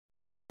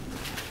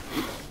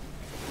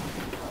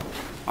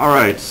All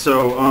right,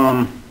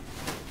 so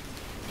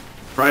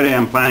Friday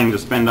I'm planning to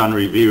spend on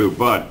review,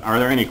 but are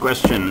there any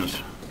questions?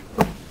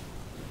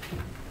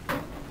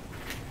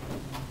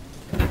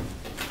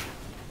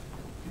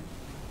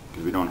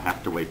 Because we don't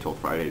have to wait till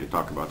Friday to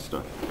talk about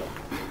stuff.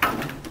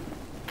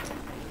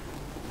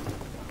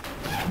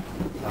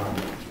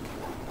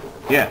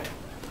 Yeah.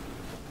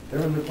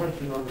 There was a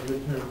question on the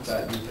midterms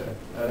that you said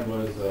that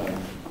was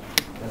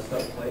messed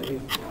up slightly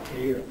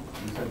here. You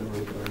said there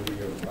was going to be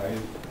a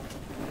revised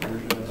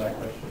version of that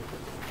question.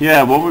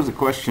 Yeah, what was the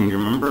question? Do you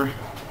remember?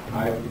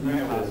 I believe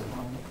it was.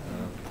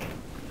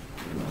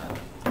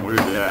 What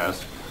did it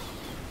ask?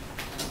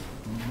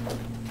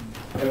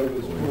 It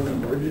was poorly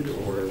worded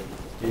or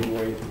gave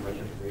away too much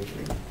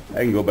information. I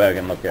can go back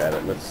and look at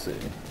it. Let's see. I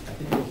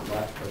think it was the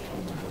last question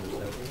on the number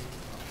 7.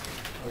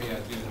 Oh, yeah,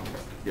 it's using,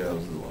 Yeah, that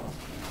was the last.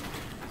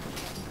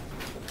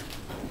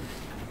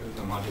 it was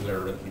a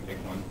modular arithmetic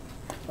one.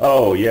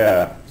 Oh,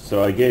 yeah.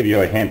 So I gave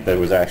you a hint that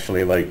was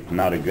actually like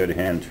not a good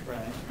hint. Right.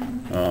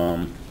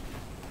 I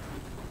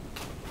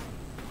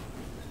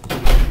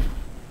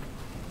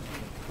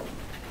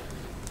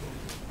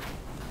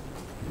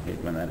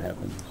hate when that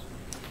happens.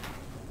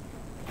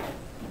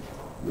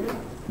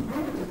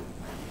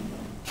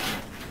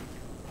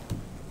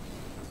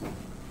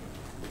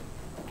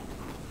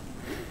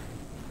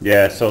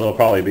 Yeah, so there'll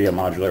probably be a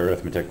modular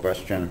arithmetic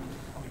question,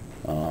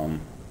 or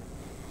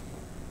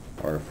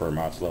a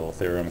Fermat's level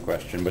theorem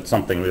question, but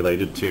something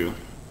related to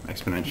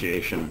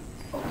exponentiation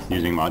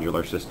using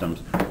modular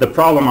systems. The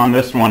problem on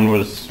this one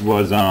was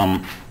what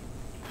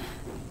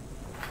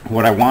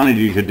I wanted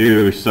you to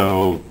do,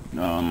 so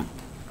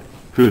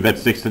prove that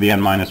 6 to the n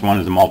minus 1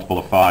 is a multiple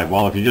of 5.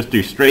 Well, if you just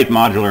do straight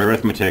modular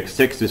arithmetic,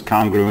 6 is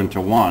congruent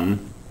to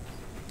 1,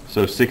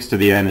 so 6 to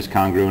the n is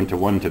congruent to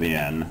 1 to the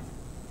n.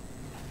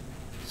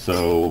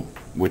 So,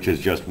 which is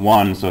just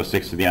 1, so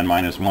 6 to the n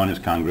minus 1 is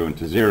congruent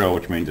to 0,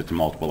 which means it's a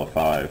multiple of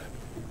 5.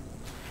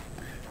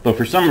 But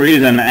for some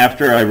reason,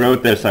 after I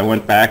wrote this, I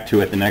went back to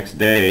it the next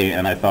day,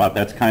 and I thought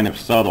that's kind of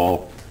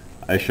subtle.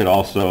 I should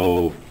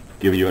also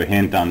give you a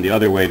hint on the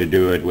other way to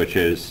do it, which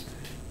is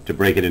to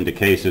break it into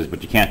cases,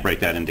 but you can't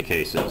break that into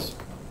cases.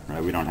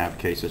 Right? We don't have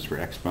cases for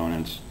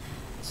exponents.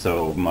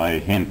 So my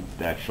hint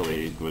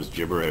actually was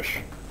gibberish.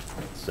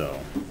 So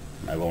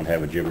I won't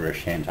have a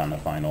gibberish hint on the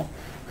final.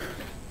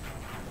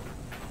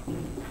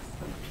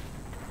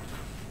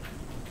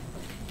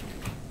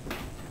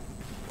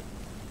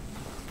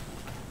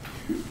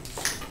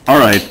 All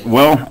right,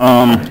 well,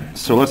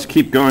 so let's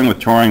keep going with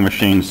Turing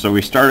machines. So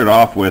we started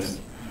off with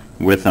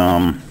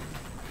an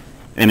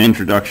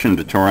introduction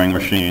to Turing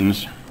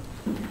machines,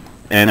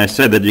 and I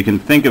said that you can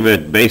think of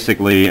it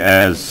basically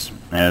as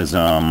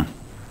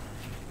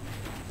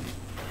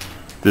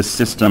this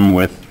system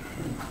with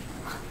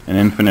an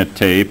infinite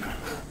tape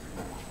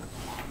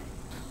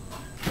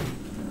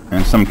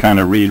and some kind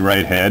of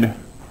read-write head,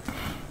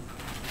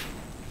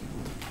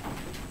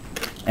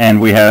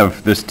 and we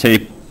have this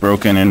tape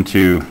broken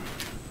into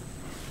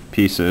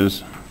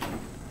pieces,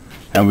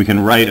 and we can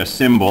write a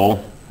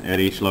symbol at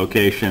each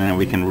location, and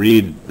we can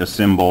read the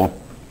symbol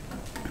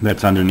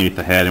that's underneath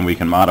the head, and we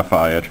can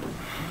modify it.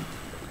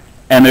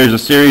 And there's a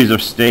series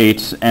of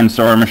states, and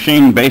so our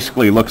machine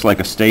basically looks like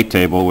a state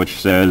table, which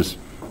says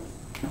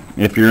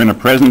if you're in a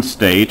present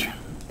state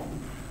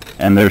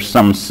and there's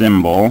some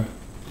symbol,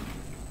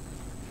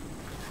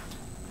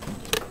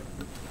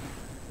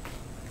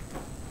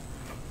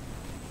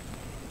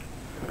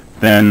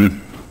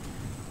 then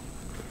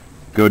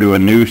go to a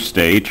new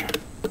state,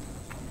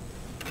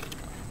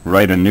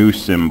 write a new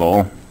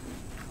symbol,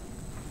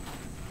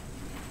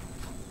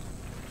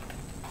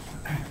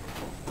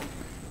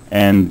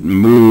 and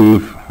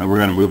move, we're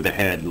going to move the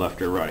head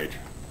left or right.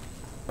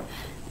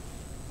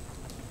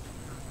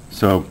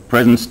 So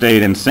present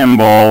state and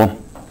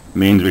symbol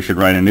means we should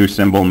write a new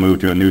symbol,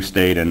 move to a new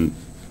state, and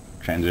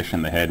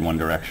transition the head one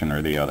direction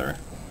or the other.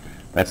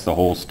 That's the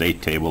whole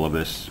state table of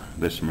this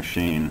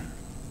machine.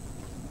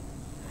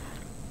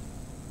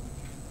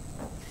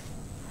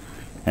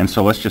 And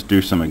so let's just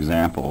do some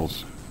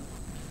examples.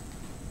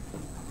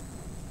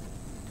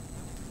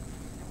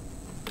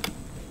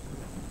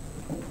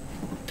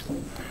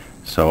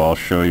 So I'll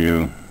show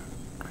you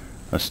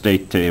a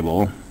state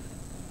table.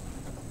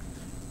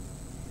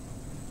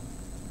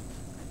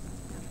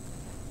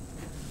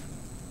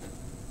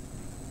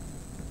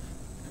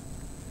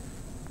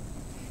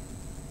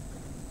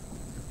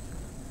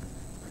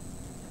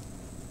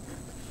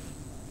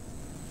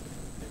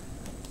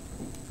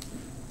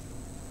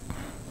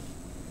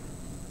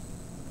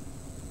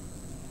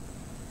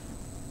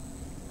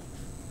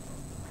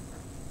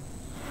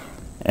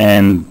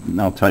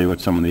 And I'll tell you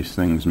what some of these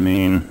things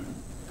mean.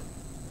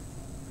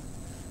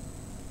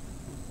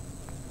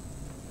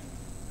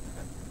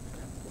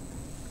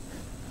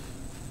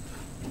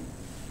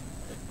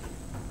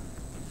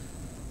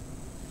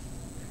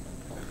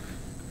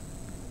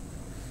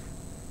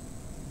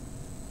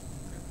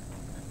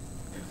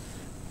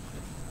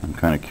 I'm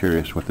kind of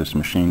curious what this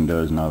machine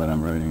does now that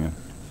I'm writing it.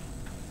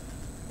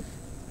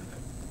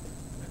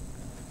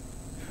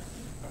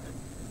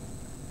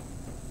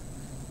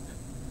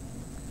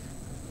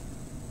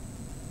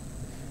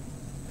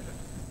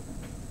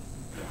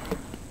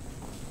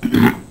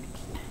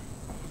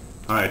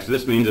 right, so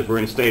this means if we're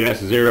in state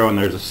S0 and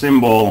there's a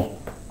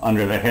symbol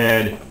under the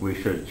head, we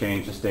should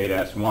change to state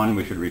S1.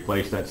 We should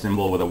replace that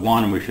symbol with a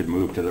 1, and we should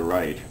move to the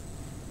right.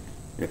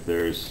 If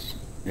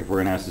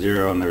we're in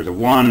S0 and there's a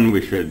 1,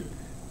 we should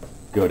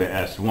go to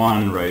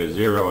S1, write a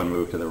 0, and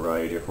move to the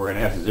right. If we're in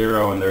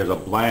S0 and there's a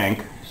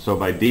blank, so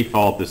by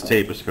default this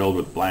tape is filled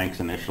with blanks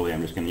initially.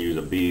 I'm just going to use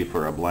a B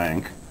for a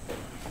blank.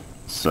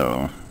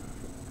 So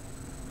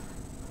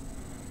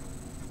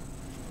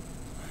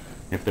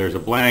if there's a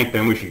blank,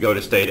 then we should go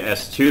to state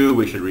S2.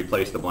 We should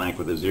replace the blank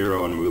with a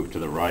 0 and move to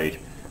the right,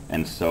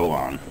 and so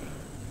on.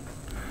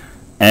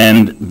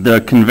 And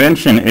the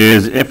convention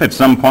is if at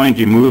some point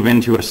you move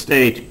into a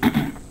state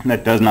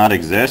that does not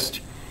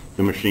exist,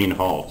 the machine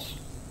halts.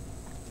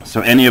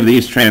 So any of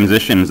these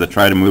transitions that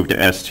try to move to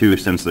S2,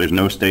 since there's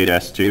no state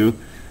S2,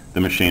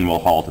 the machine will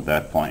halt at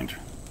that point.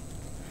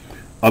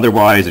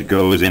 Otherwise, it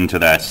goes into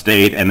that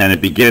state, and then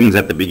it begins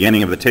at the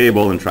beginning of the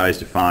table and tries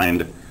to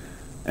find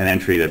an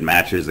entry that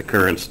matches the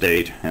current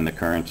state and the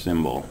current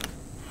symbol.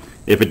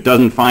 If it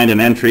doesn't find an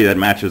entry that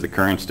matches the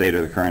current state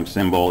or the current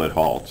symbol, it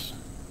halts.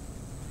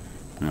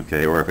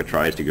 Okay, or if it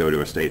tries to go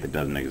to a state that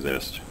doesn't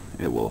exist,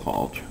 it will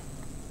halt.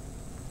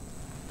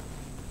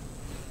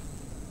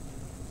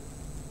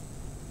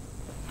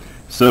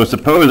 So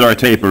suppose our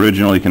tape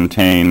originally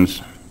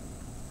contains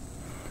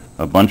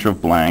a bunch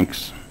of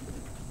blanks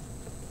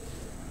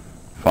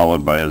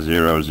followed by a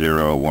 0,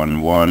 0,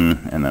 1,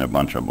 1, and then a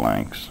bunch of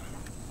blanks.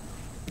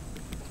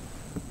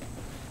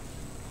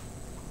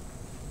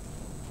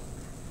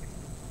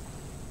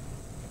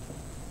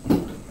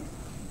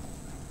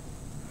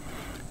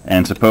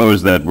 And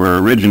suppose that we're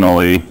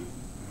originally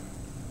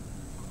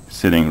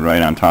sitting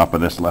right on top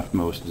of this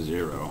leftmost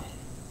 0.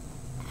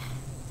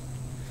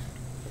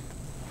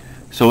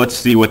 So let's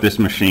see what this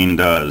machine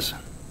does.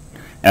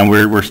 And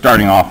we're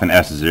starting off in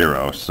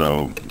S0,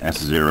 so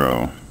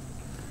S0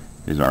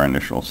 is our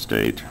initial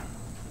state.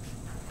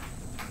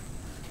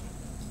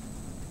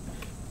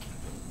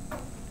 So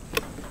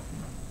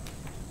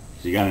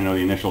you got to know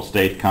the initial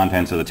state,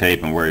 contents of the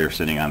tape, and where you're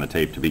sitting on the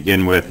tape to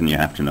begin with, and you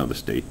have to know the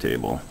state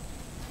table.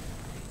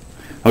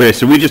 Okay,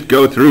 so we just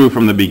go through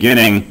from the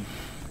beginning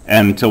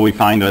until we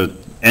find an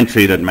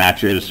entry that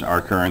matches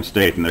our current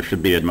state, and there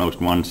should be at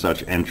most one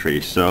such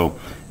entry. So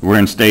we're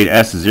in state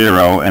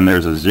S0, and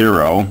there's a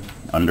 0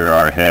 under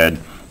our head,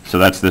 so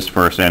that's this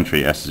first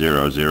entry,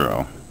 S0,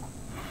 0.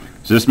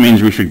 So this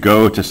means we should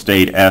go to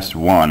state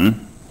S1.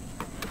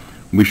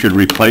 We should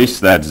replace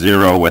that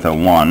 0 with a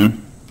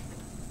 1,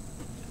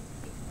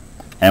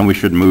 and we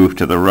should move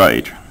to the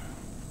right.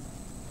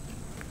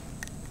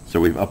 So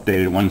we've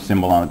updated one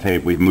symbol on the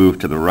tape, we've moved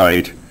to the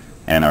right,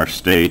 and our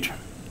state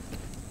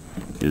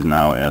is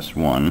now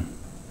S1.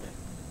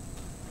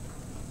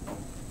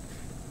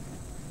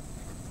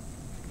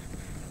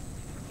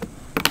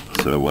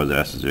 So it was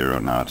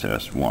S0, now it's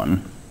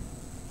S1.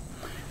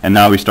 And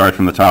now we start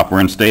from the top.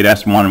 We're in state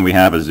S1 and we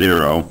have a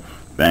 0.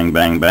 Bang,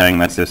 bang, bang,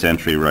 that's this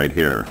entry right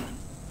here.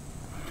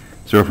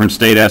 So if we're in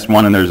state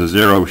S1 and there's a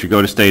 0, we should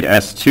go to state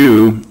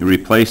S2,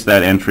 replace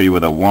that entry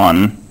with a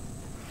 1,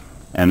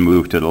 and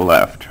move to the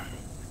left.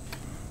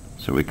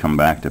 So we come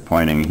back to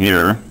pointing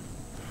here,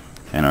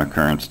 and our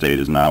current state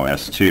is now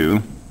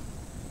S2.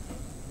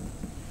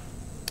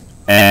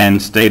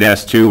 And state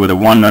S2 with a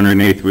 1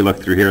 underneath, we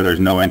look through here, there's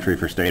no entry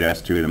for state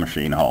S2, the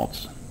machine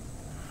halts.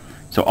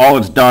 So all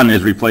it's done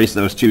is replace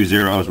those two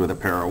zeros with a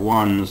pair of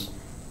 1s,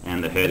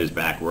 and the head is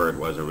back where it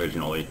was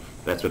originally.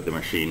 That's what the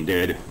machine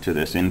did to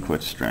this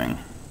input string.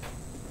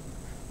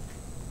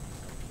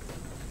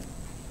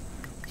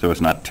 So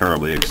it's not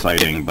terribly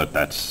exciting, but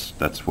that's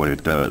what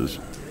it does.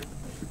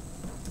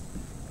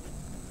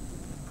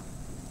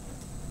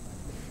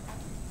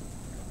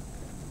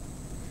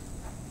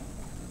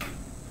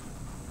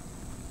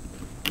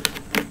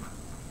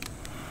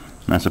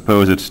 And I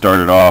suppose it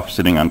started off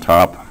sitting on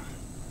top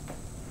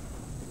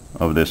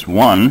of this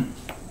 1.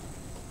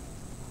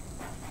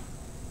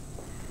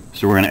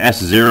 So we're in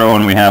S0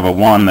 and we have a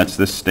 1, that's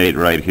this state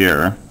right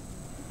here.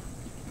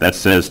 That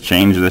says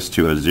change this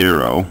to a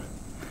 0.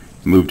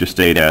 Move to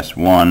state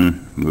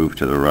S1, move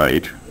to the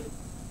right.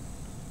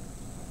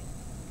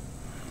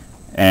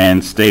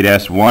 And state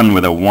S1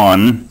 with a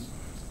 1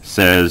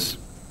 says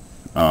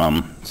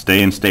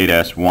stay in state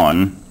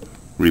S1,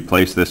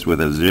 replace this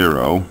with a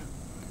 0,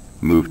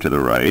 move to the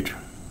right.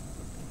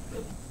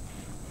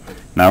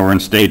 Now we're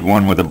in state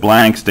 1 with a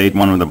blank. State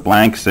 1 with a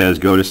blank says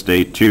go to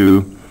state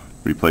 2,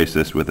 replace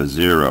this with a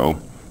 0,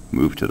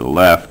 move to the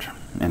left,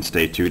 and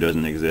state 2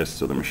 doesn't exist,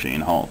 so the machine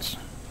halts.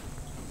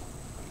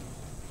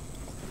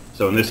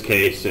 So in this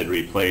case, it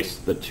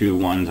replaced the 2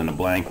 1s and a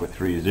blank with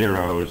 3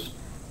 zeros,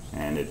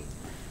 and it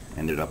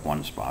ended up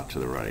one spot to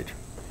the right.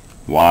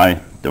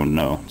 Why? Don't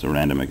know. It's a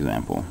random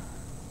example.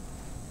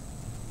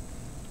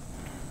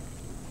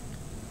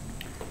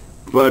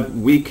 But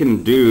we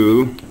can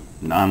do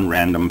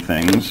non-random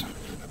things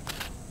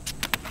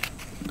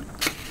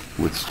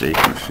with state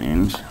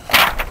machines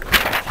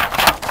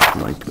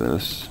like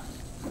this.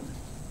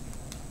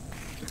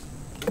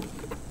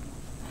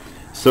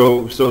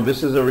 So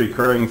this is a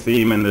recurring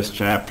theme in this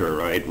chapter,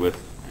 right? With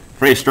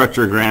phrase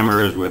structure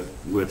grammars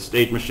with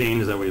state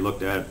machines that we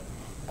looked at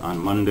on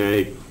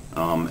Monday,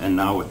 and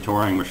now with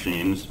Turing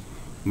machines,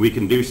 we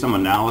can do some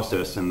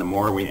analysis, and the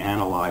more we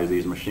analyze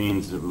these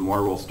machines, the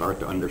more we'll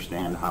start to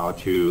understand how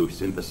to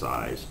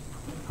synthesize,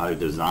 how to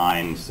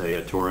design, say,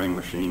 a Turing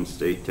machine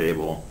state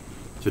table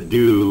to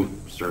do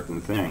certain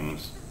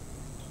things.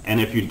 And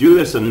if you do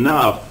this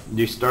enough,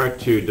 you start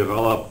to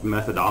develop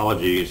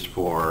methodologies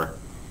for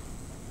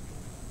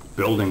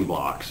building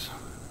blocks,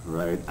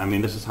 right? I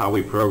mean, this is how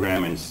we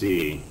program in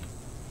C.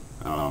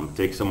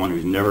 Take someone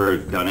who's never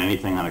done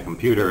anything on a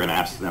computer and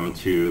ask them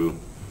to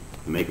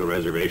make a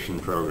reservation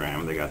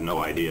program. They got no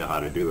idea how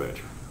to do it,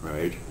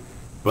 right?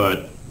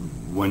 But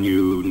when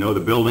you know the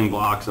building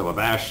blocks of a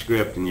bash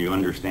script and you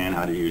understand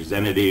how to use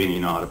Zenity and you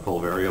know how to pull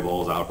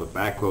variables out with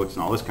backquotes and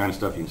all this kind of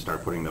stuff, you can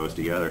start putting those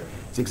together.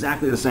 It's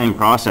exactly the same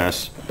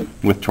process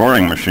with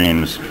Turing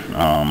machines,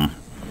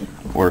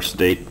 or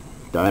state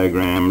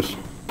diagrams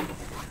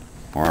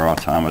or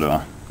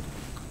automata.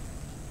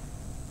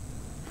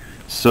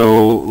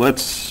 So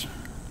let's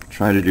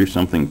try to do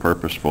something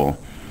purposeful.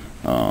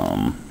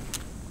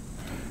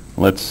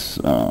 Let's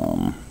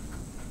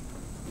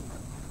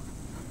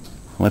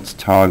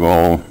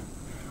toggle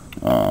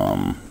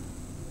the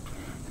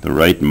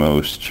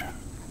rightmost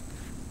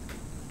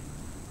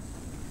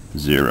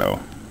 0.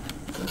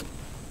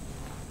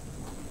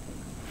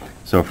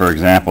 So for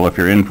example, if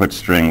your input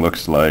string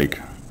looks like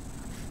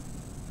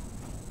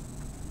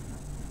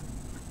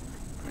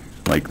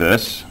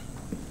this,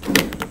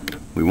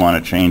 we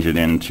want to change it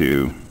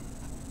into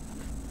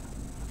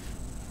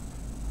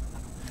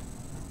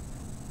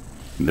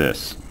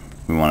this.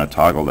 We want to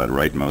toggle that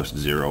rightmost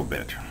 0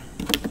 bit.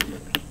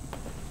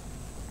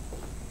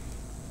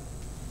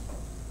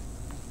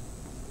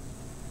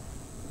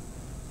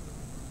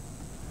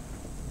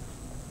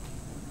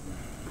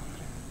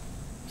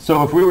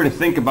 So if we were to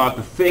think about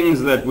the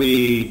things that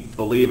we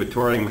believe a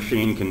Turing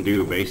machine can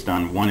do based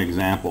on one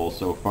example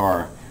so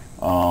far,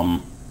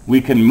 we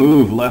can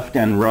move left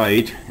and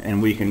right,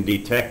 and we can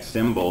detect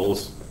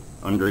symbols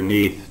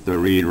underneath the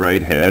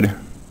read-write head.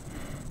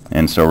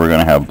 And so we're going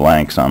to have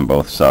blanks on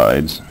both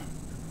sides.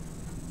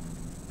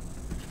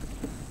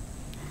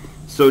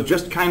 So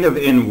just kind of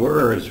in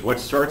words,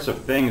 what sorts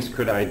of things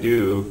could I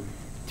do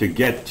to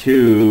get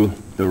to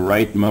the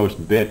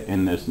rightmost bit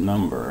in this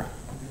number?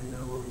 Do you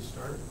know where we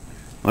start?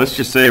 Let's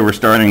just say we're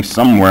starting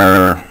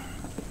somewhere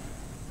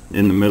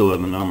in the middle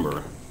of the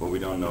number, but we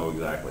don't know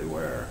exactly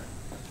where.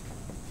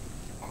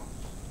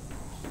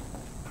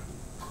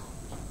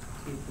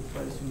 Keep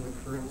replacing the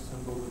current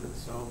symbol with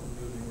itself and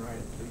moving right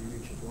until you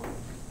reach a blank.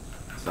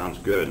 Sounds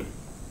good.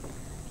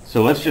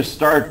 So let's just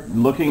start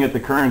looking at the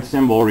current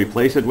symbol,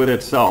 replace it with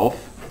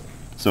itself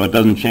so it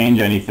doesn't change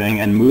anything,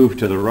 and move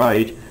to the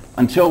right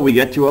until we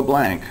get to a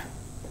blank.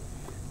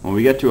 When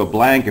we get to a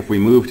blank, if we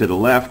move to the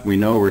left, we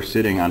know we're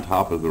sitting on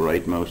top of the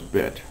rightmost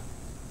bit.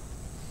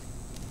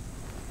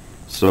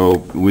 So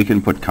we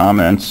can put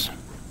comments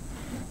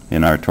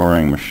in our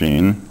Turing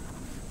machine.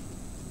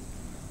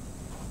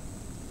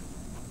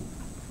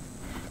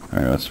 All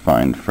right, let's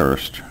find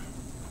first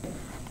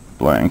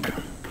blank.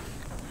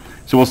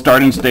 So we'll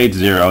start in state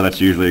 0. That's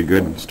usually a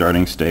good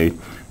starting state.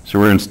 So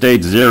we're in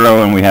state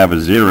 0 and we have a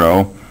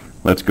 0.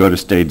 Let's go to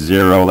state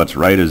 0. Let's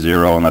write a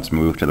 0 and let's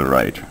move to the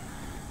right.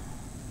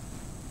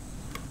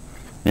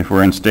 If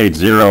we're in state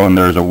 0 and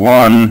there's a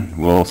 1,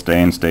 we'll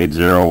stay in state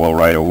 0. We'll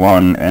write a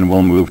 1 and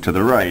we'll move to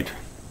the right.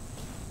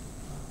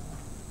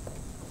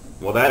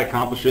 Well, that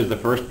accomplishes the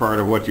first part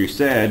of what you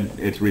said.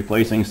 It's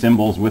replacing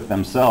symbols with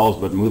themselves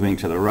but moving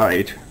to the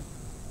right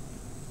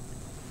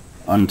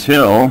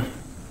until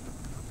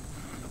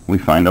we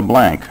find a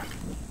blank.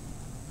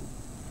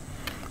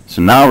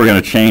 So now we're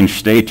going to change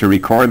state to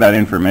record that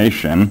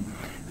information.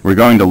 We're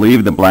going to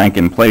leave the blank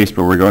in place,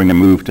 but we're going to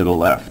move to the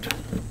left.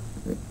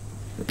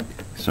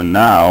 So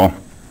now,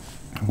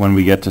 when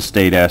we get to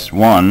state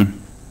S1,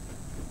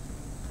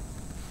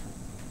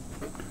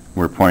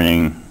 we're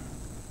pointing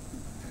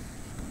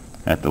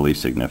at the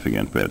least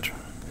significant bit.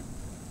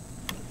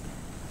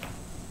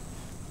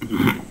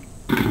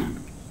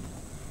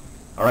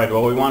 All right,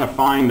 well, we want to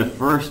find the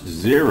first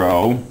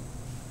 0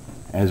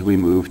 as we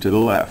move to the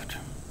left.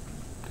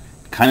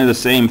 Kind of the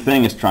same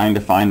thing as trying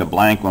to find a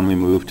blank when we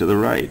move to the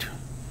right.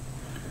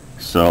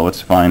 So let's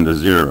find the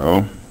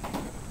 0.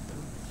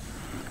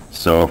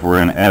 So if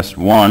we're in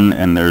S1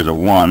 and there's a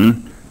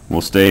 1,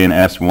 we'll stay in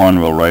S1,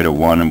 we'll write a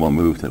 1, and we'll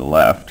move to the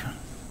left.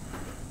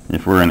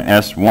 If we're in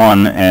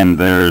S1 and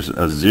there's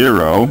a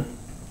 0,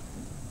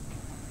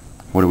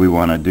 what do we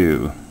want to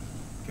do?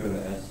 Go to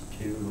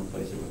S2 and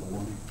replace it with a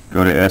 1.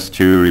 Go to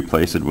S2,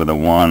 replace it with a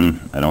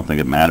 1. I don't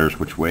think it matters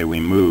which way we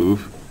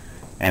move.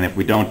 And if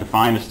we don't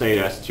define the state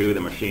S2,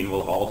 the machine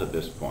will halt at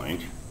this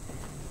point,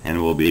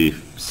 and we'll be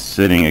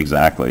sitting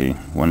exactly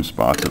one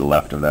spot to the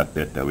left of that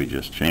bit that we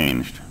just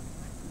changed.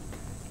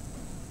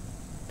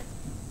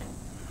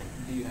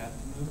 Do you have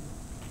to move?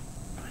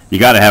 You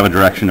got to have a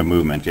direction of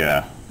movement,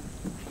 yeah.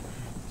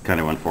 Kind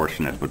of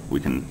unfortunate, but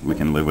we can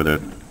live with it.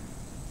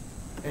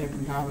 And if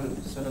we have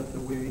it set up the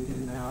way we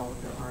did now,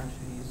 there aren't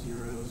any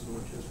zeros,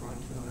 we'll just run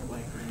to another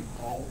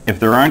if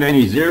there aren't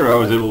any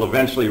zeros, it will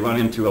eventually run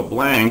into a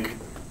blank,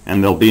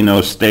 and there'll be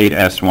no state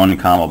S1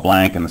 comma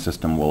blank, and the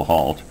system will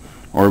halt.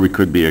 Or we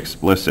could be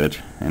explicit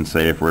and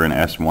say if we're in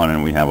S1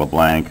 and we have a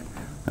blank,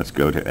 let's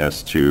go to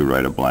S2,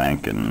 write a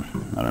blank, and,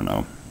 I don't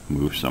know,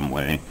 move some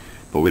way.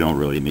 But we don't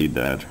really need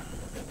that.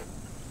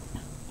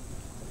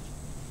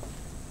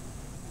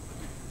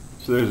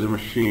 So there's a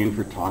machine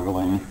for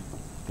toggling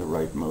the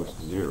rightmost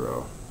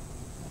zero.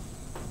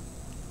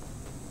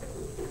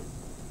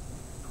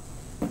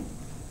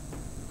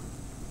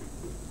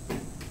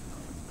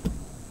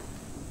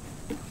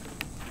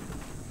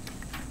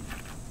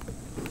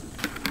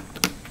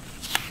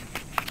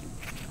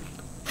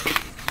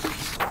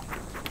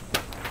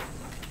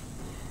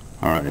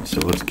 All right, so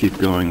let's keep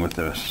going with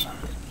this.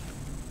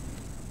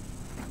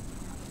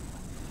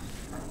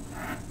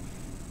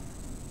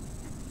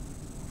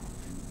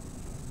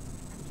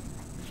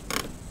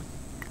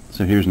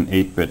 So here's an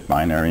 8-bit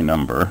binary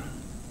number.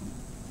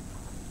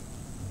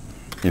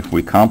 If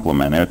we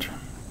complement it,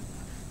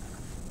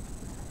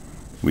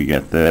 we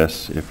get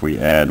this. If we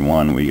add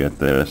 1, we get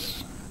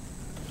this.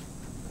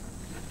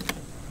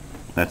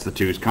 That's the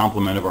 2's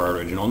complement of our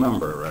original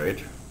number,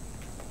 right?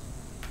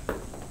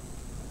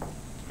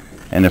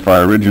 And if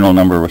our original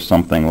number was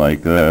something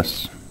like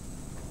this,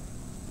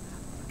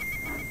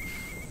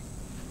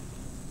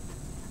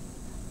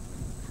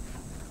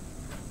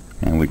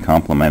 and we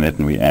complement it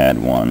and we add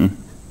 1,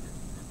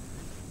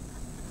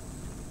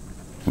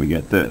 we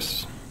get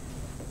this.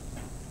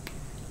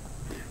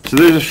 So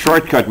there's a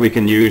shortcut we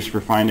can use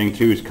for finding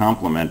 2's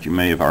complement. You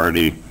may have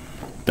already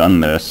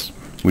done this,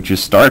 which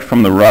is start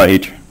from the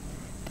right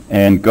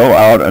and go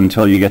out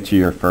until you get to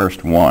your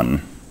first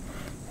 1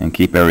 and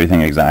keep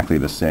everything exactly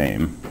the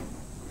same.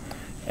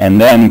 And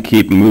then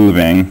keep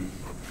moving,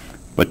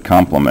 but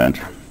complement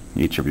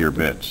each of your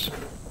bits.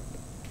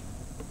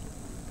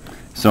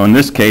 So in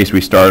this case, we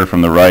started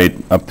from the right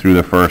up through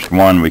the first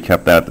 1, we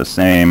kept that the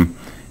same,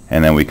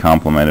 and then we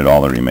complemented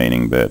all the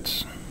remaining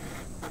bits.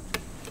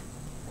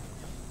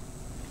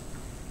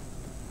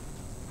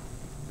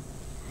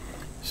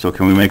 So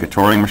can we make a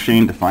Turing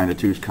machine to find a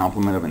 2's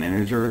complement of an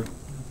integer?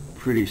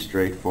 Pretty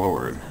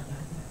straightforward.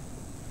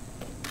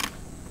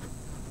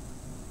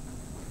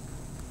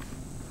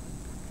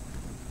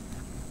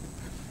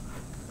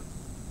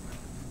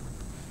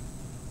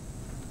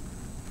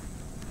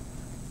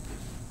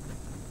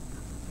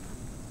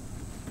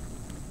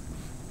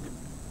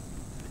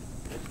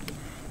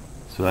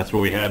 So that's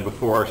what we had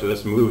before, so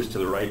this moves to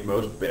the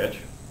rightmost bit.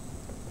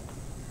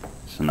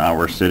 So now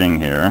we're sitting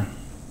here.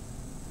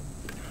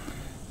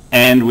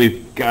 And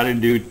we've got to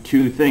do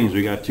 2 things.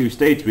 We've got 2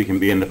 states we can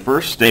be in. The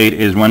first state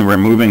is when we're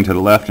moving to the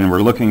left and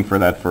we're looking for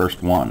that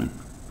first 1.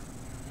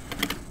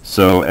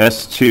 So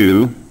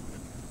S2,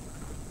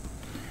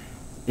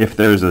 if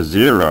there's a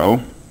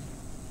 0,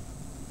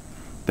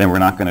 then we're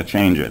not going to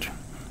change it.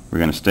 We're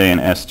going to stay in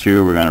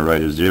S2, we're going to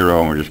write a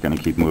 0, and we're just going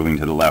to keep moving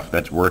to the left.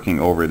 That's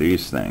working over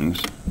these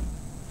things.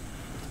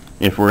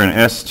 If we're in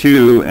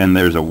S2 and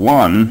there's a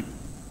 1,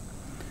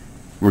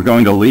 we're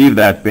going to leave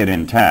that bit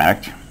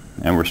intact,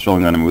 and we're still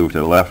going to move to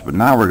the left, but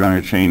now we're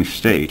going to change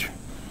state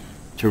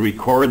to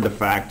record the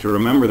fact, to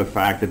remember the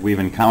fact that we've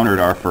encountered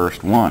our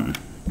first 1.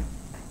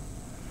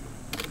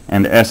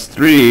 And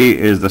S3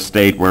 is the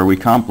state where we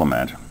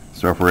complement.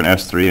 So if we're in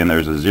S3 and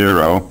there's a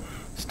 0,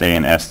 stay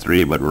in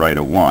S3 but write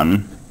a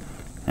 1.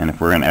 And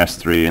if we're in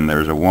S3 and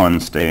there's a 1,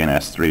 stay in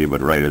S3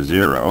 but write a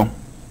 0.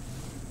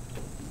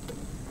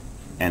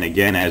 And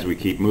again, as we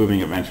keep moving,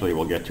 eventually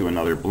we'll get to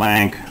another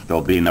blank.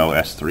 There'll be no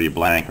S3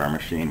 blank. Our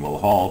machine will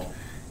halt.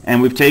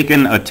 And we've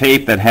taken a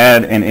tape that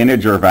had an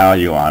integer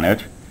value on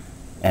it,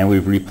 and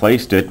we've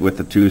replaced it with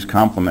the 2's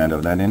complement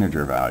of that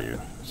integer value.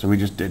 So we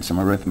just did some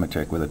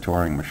arithmetic with a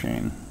Turing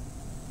machine.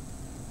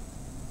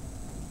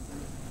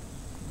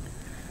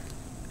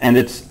 And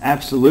it's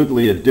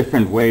absolutely a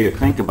different way to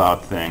think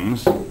about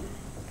things,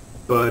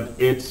 but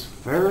it's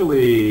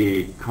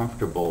fairly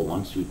comfortable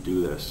once you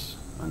do this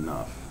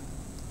enough.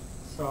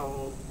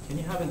 So, can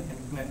you have an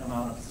infinite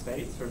amount of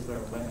states, or is there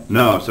a limit?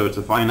 No, so it's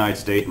a finite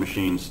state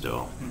machine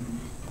still. Mm-hmm.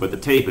 But the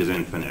tape is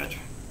infinite,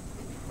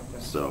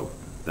 Okay. so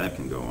that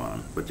can go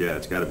on. But yeah,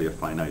 it's got to be a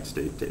finite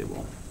state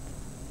table.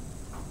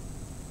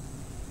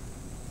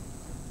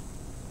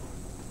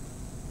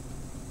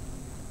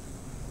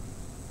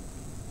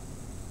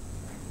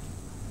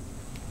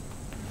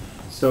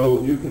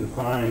 So you can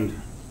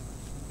find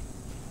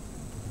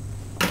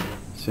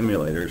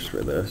simulators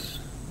for this.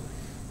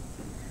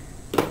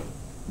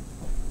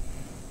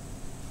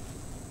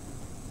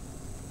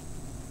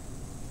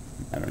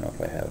 I don't know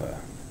if I have a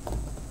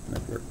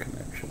network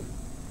connection.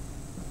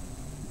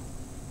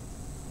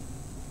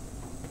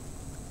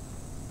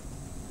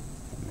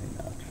 I may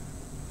not.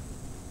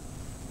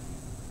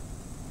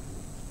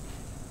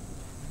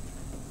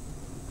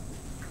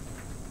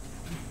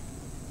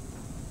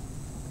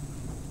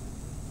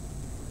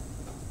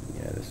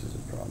 Yeah, this is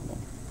a problem.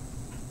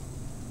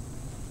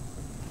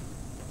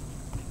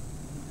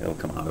 It'll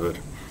come out of it.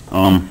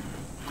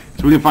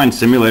 So we can find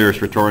simulators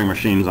for Turing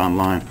machines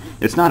online.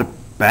 It's not a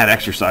bad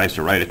exercise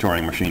to write a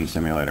Turing machine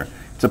simulator.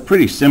 it's a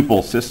pretty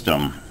simple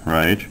system,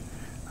 right?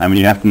 I mean,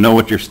 you have to know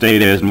what your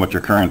state is and what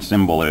your current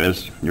symbol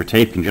is. Your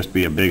tape can just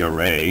be a big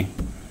array,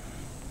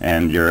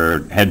 and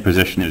your head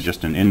position is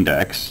just an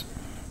index.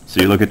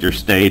 So you look at your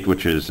state,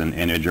 which is an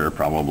integer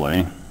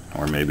probably,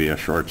 or maybe a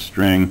short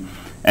string,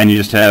 and you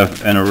just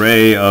have an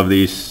array of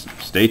these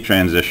state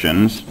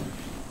transitions,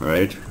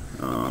 right?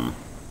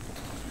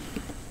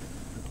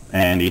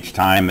 And each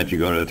time that you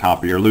go to the top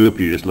of your loop,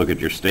 you just look at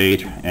your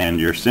state and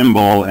your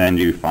symbol, and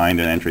you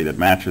find an entry that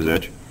matches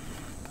it.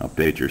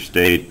 Update your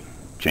state,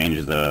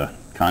 change the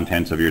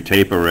contents of your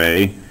tape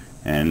array,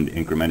 and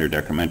increment or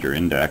decrement your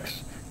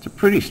index. It's a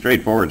pretty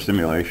straightforward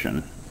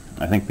simulation.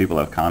 I think people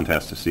have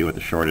contests to see what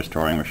the shortest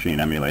Turing machine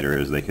emulator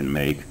is they can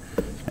make,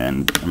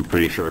 and I'm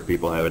pretty sure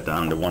people have it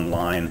down to one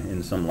line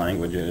in some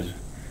languages.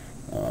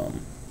 So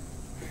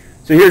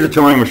here's a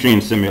Turing machine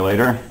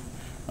simulator.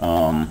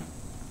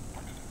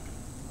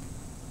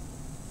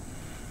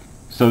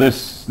 So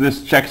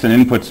this checks an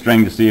input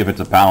string to see if it's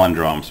a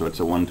palindrome, so it's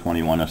a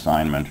 121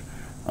 assignment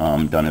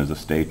done as a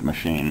state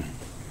machine.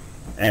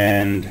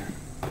 And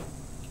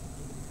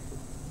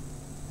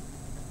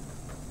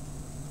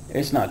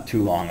it's not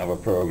too long of a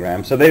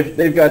program. So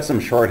they've got some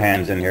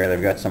shorthands in here,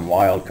 they've got some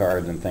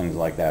wildcards and things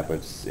like that, but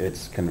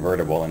it's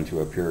convertible into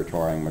a pure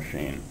Turing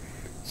machine.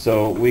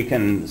 So we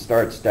can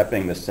start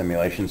stepping the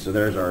simulation. So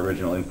there's our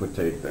original input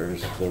tape,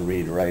 there's the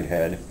read-write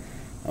head,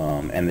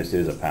 and this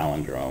is a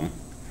palindrome.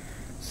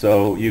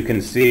 So you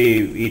can see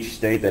each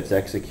state that's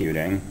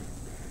executing,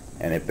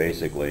 and it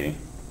basically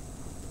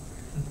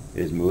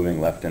is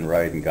moving left and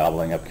right and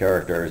gobbling up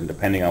characters, and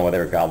depending on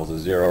whether it gobbles a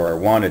 0 or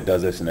 1, it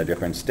does this in a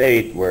different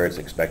state where it's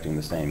expecting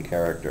the same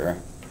character.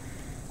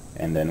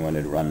 And then when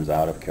it runs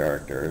out of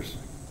characters,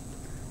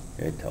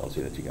 it tells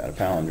you that you got a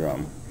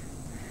palindrome.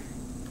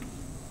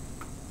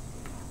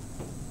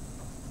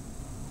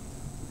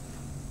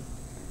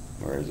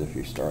 Whereas if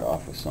you start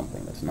off with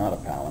something that's not a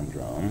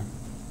palindrome,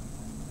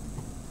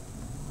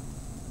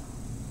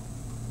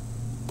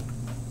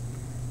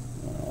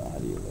 how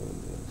do you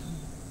load this?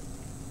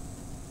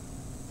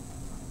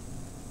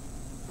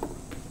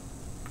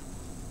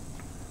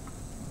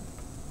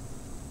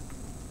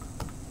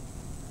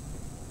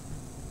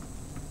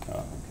 Oh,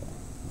 okay.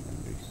 And then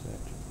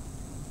reset.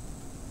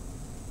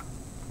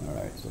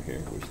 Alright, so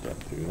here we step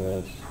through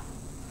this.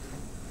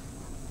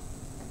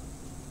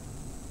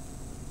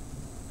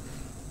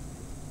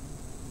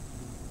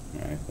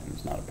 Alright, then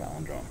it's not a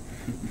palindrome.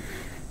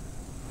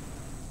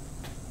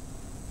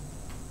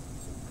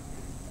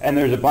 And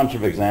there's a bunch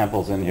of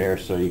examples in here,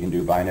 so you can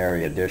do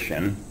binary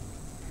addition.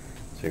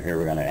 So here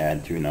we're going to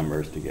add two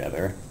numbers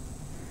together,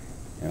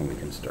 and we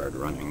can start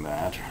running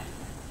that.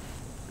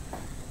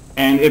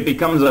 And it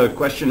becomes a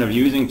question of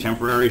using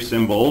temporary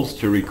symbols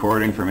to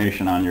record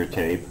information on your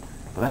tape.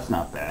 But that's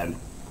not bad.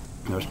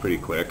 That was pretty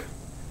quick.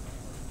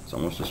 It's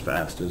almost as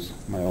fast as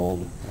my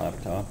old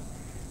laptop.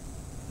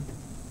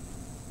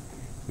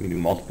 We can do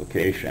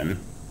multiplication.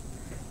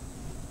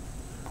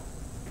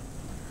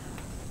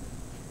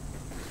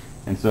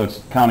 And so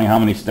it's counting how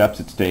many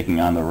steps it's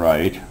taking on the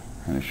right,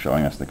 and it's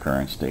showing us the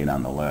current state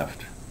on the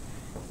left.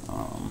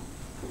 And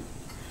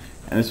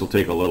this will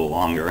take a little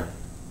longer.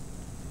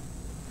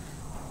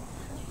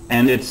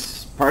 And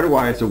it's part of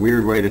why it's a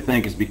weird way to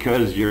think is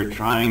because you're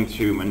trying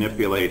to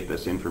manipulate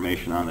this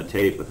information on the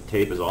tape, but the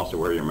tape is also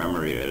where your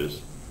memory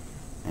is.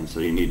 And so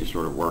you need to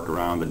sort of work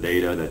around the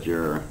data that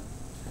you're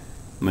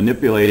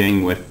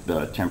manipulating with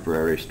the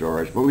temporary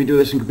storage. But we do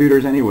this in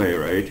computers anyway,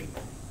 right?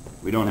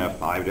 We don't have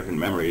 5 different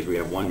memories. We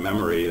have one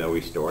memory that we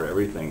store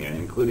everything in,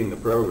 including the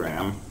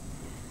program.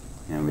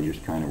 And we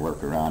just kind of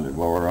work around it.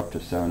 Well, we're up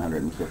to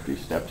 750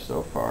 steps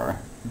so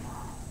far.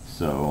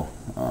 So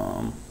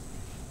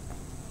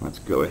let's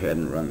go ahead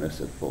and run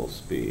this at full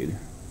speed.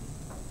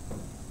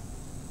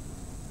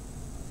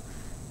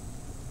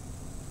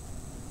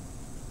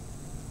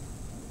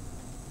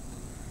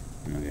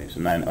 Okay,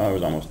 so I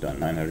was almost done,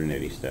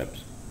 980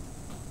 steps.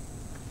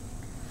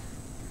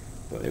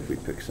 But if we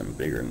pick some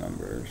bigger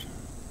numbers.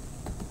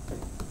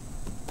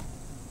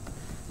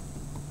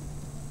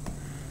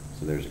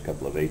 So there's a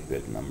couple of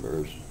 8-bit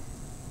numbers.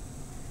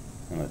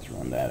 And let's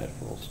run that at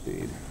full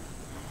speed.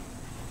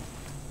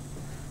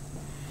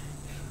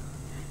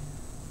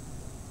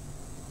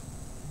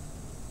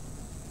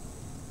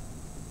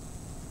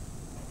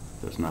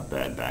 So it's not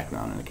bad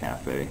background in a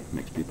cafe.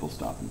 Makes people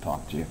stop and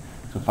talk to you.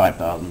 So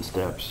 5,000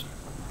 steps.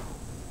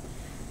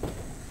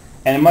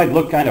 And it might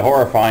look kind of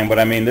horrifying, but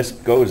I mean, this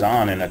goes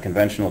on in a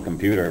conventional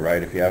computer,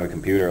 right? If you have a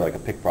computer like a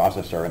PIC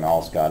processor and all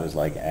it's got is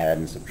like add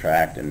and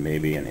subtract and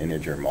maybe an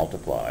integer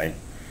multiply,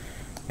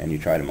 and you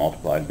try to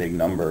multiply big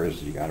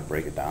numbers, you got to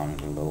break it down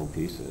into little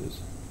pieces.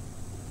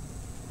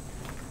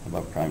 How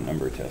about prime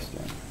number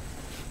testing?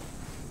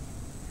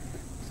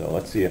 So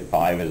let's see if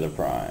 5 is a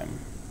prime.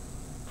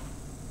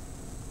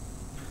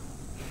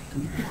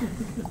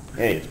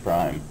 Hey, it's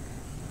prime.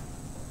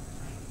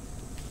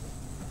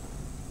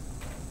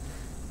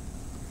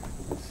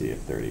 Let's see if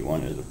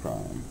 31 is a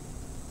prime.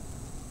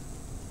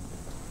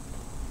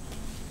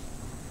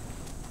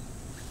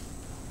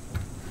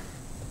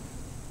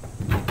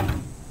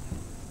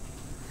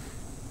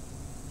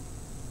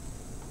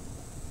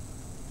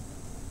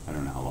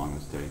 know how long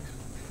this takes.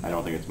 I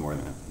don't think it's more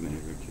than a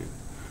minute or two.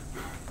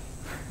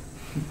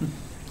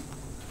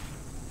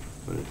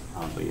 But it's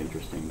oddly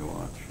interesting to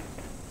watch.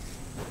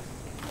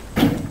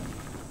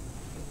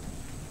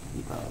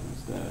 3,000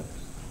 steps.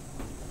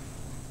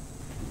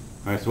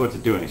 All right, so what's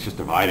it doing? It's just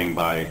dividing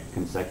by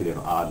consecutive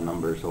odd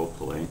numbers,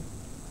 hopefully.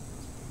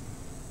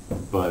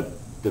 But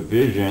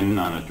division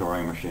on a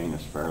Turing machine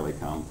is fairly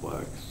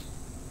complex.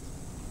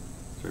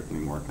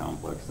 Certainly more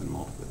complex than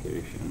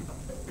multiplication.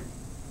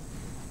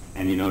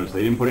 And you notice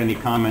they didn't put any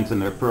comments in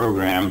their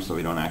program, so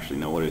we don't actually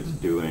know what it's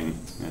doing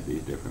at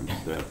these different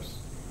steps.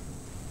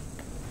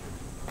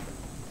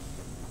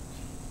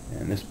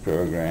 And this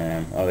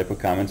program, oh, they put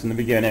comments in the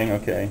beginning.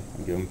 Okay,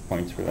 I'll give them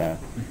points for that.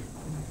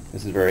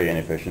 This is very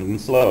inefficient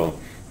and slow.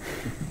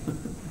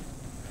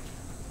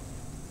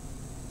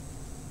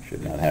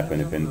 Should not happen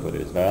if input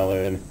is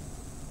valid.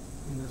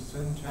 In the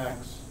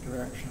syntax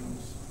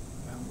directions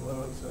down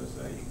below, it says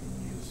that you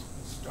can use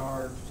a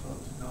star to tell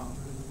it to not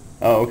move.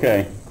 Oh,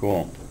 okay,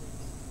 cool.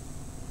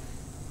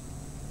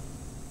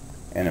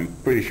 And I'm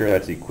pretty sure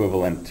that's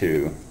equivalent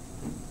to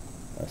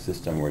a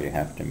system where you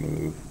have to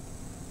move.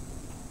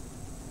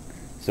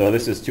 So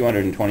this is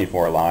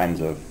 224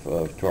 lines of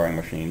Turing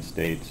machine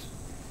states.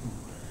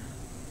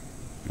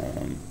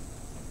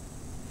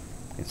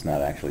 It's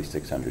not actually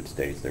 600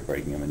 states. They're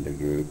breaking them into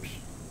groups.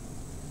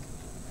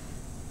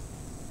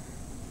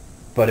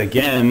 But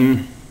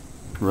again,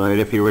 right,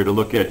 if you were to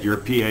look at your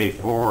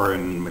PA4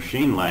 in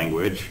machine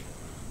language,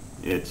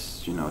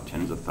 it's, you know,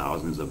 tens of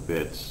thousands of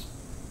bits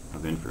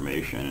of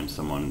information, and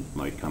someone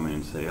might come in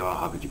and say, oh,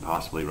 how could you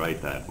possibly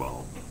write that?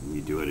 Well, you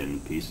do it in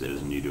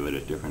pieces, and you do it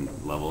at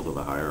different levels of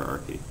the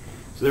hierarchy.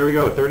 So there we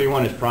go,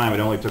 31 is prime.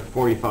 It only took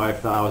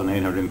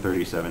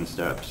 45,837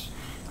 steps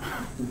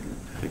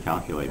to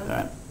calculate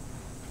that.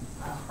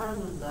 I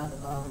heard that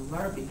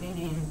very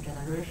beginning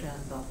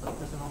generations of the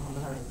personal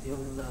computer is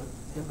using the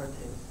paper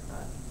tapes,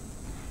 right?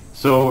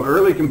 So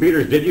early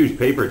computers did use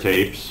paper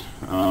tapes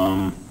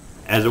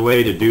as a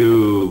way to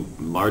do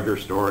larger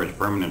storage,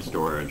 permanent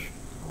storage.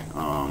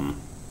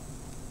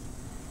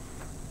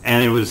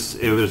 And it was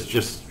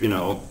just, you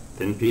know,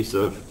 thin piece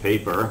of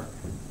paper,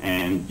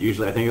 and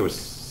usually I think it was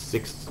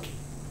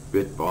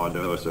 6-bit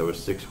Baudot, so it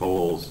was 6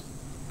 holes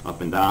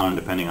up and down, and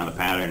depending on the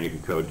pattern you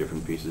could code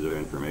different pieces of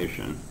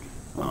information.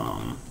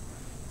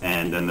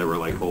 And then there were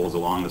like holes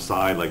along the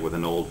side, like with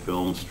an old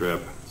film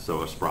strip,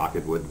 so a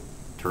sprocket would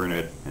turn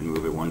it and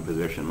move it one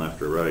position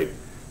left or right.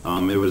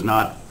 It was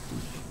not,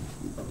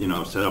 you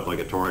know, set up like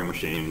a Turing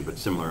machine, but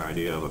similar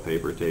idea of a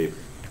paper tape.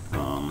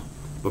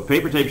 But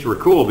paper tapes were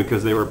cool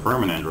because they were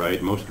permanent,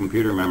 right? Most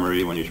computer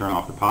memory, when you turn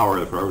off the power,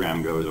 the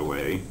program goes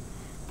away.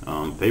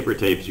 Paper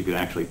tapes, you could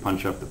actually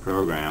punch up the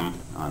program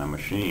on a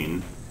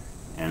machine,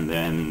 and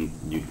then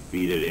you'd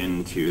feed it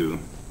into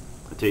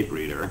a tape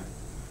reader,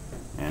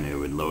 and it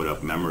would load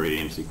up memory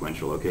in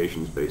sequential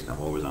locations based on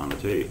what was on the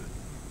tape.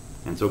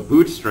 And so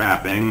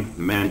bootstrapping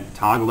meant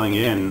toggling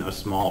in a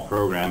small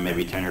program,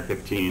 maybe 10 or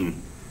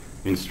 15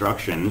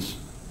 instructions,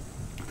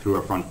 through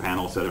a front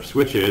panel set of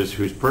switches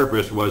whose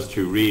purpose was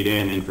to read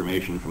in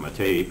information from a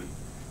tape,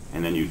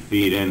 and then you'd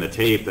feed in the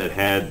tape that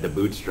had the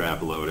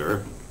bootstrap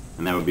loader,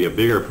 and that would be a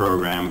bigger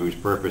program whose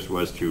purpose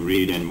was to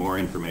read in more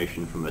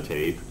information from the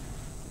tape,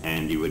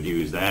 and you would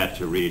use that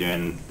to read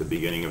in the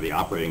beginning of the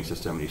operating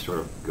system. You sort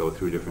of go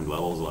through different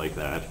levels like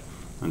that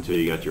until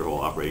you got your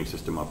whole operating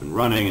system up and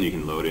running, and you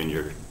can load in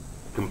your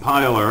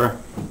compiler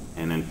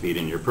and then feed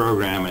in your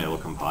program and it'll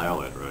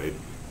compile it, right?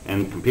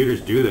 And computers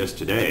do this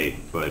today,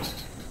 but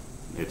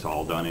it's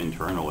all done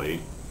internally.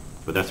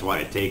 But that's why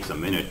it takes a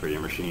minute for your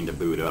machine to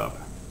boot up,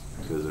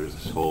 because there's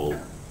this whole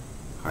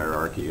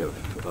hierarchy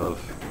of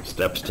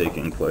steps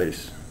taking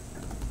place.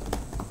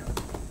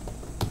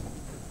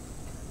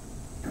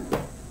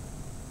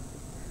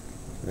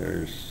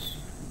 There's,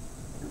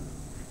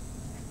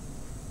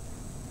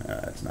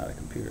 it's not a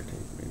computer tape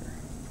reader.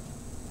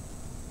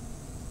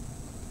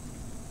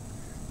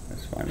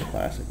 Let's find the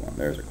classic one.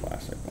 There's a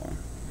classic one.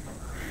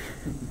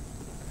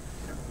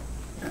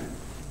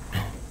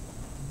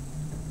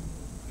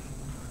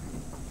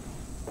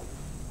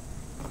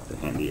 The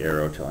handy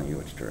arrow telling you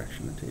which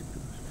direction the tape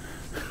goes.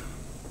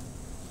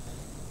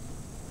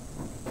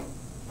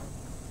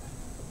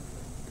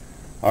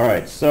 All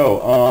right,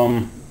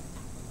 so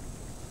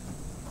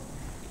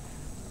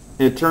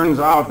it turns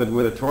out that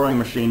with a Turing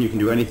machine you can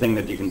do anything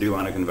that you can do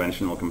on a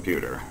conventional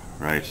computer,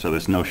 right? So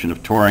this notion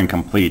of Turing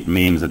complete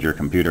means that your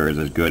computer is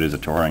as good as a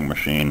Turing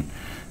machine.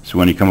 So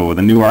when you come up with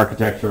a new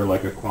architecture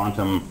like a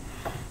quantum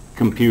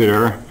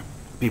computer,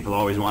 people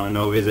always want to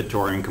know, is it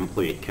Turing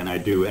complete? Can I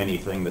do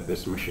anything that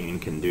this machine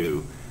can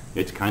do?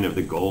 It's kind of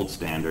the gold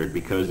standard,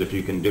 because if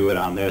you can do it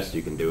on this,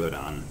 you can do it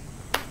on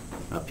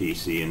a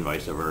PC and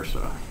vice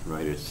versa,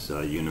 right? It's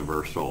a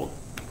universal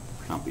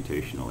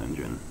computational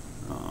engine.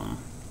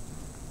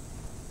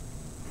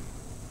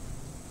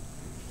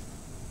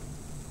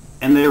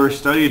 And they were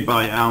studied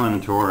by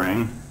Alan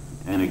Turing,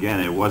 and again,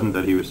 it wasn't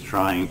that he was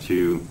trying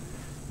to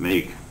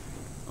make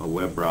a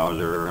web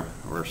browser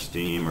or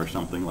Steam or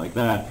something like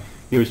that.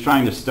 He was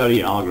trying to study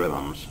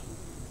algorithms.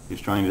 He's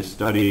trying to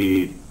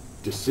study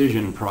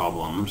decision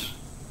problems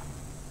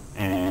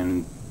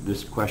and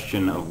this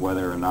question of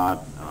whether or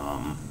not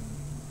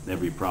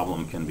every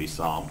problem can be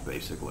solved,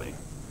 basically,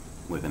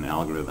 with an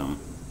algorithm.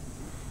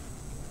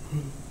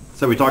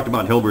 So we talked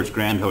about Hilbert's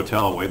Grand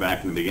Hotel way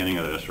back in the beginning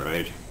of this,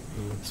 right?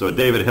 So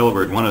David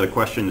Hilbert, one of the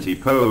questions he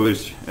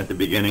posed at the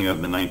beginning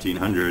of the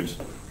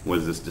 1900s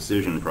was this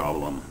decision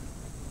problem.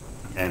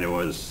 And it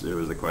was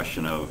a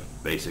question of,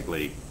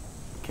 basically,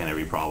 can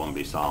every problem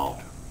be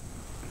solved?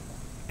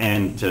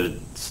 And to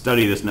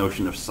study this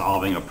notion of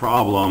solving a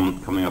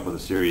problem, coming up with a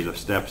series of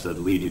steps that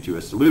lead you to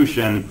a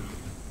solution,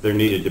 there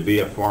needed to be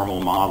a formal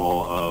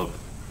model of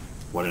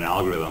what an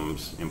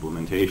algorithm's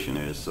implementation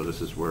is. So this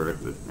is where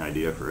the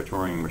idea for a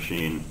Turing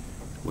machine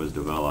was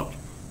developed.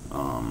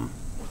 And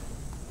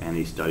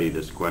he studied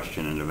this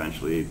question, and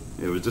eventually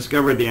it was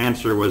discovered the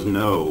answer was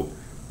no,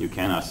 you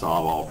cannot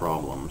solve all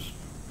problems.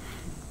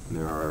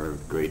 There are a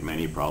great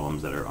many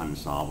problems that are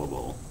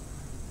unsolvable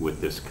with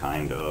this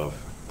kind of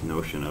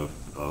notion of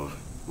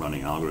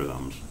running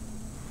algorithms.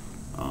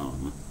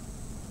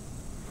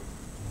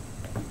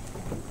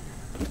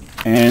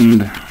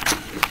 And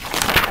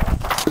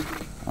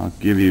I'll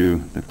give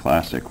you the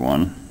classic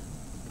one,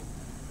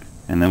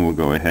 and then we'll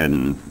go ahead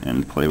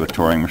and play with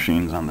Turing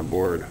machines on the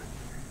board.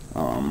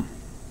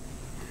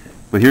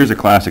 But here's a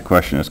classic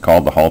question. It's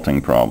called the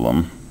halting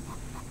problem.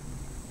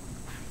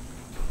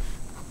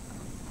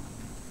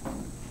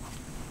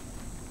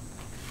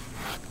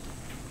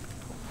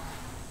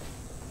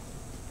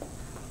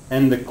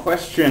 And the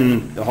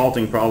question the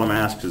halting problem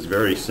asks is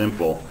very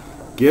simple.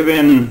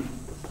 Given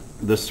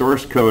the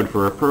source code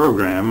for a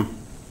program,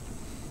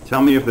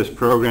 tell me if this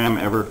program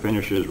ever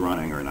finishes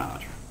running or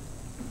not.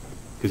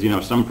 Because, you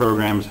know, some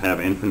programs have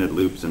infinite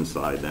loops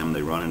inside them.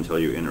 They run until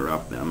you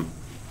interrupt them.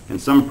 And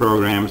some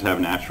programs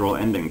have natural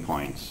ending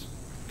points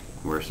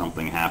where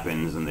something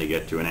happens and they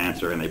get to an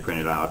answer and they print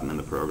it out and then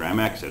the program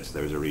exits.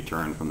 There's a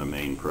return from the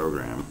main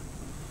program.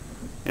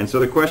 And so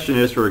the question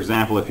is, for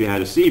example, if you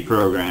had a C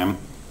program,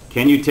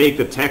 can you take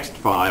the text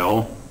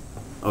file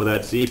of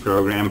that C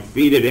program,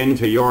 feed it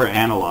into your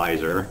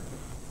analyzer,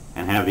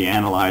 and have the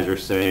analyzer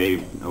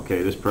say,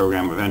 okay, this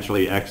program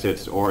eventually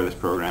exits or this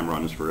program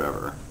runs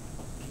forever?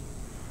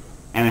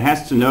 And it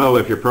has to know,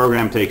 if your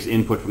program takes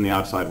input from the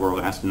outside world,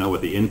 it has to know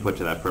what the input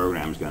to that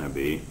program is going to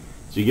be.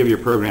 So you give your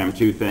program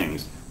two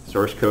things: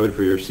 source code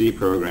for your C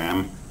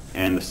program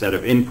and the set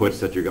of inputs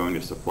that you're going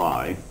to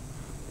supply.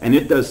 And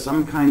it does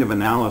some kind of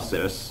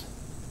analysis,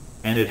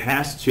 and it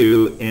has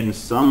to, in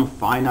some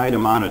finite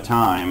amount of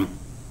time,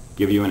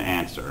 give you an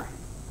answer.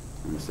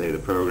 And say the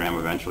program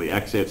eventually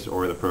exits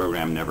or the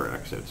program never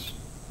exits.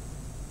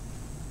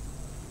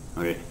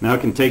 Okay. Now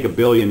it can take 1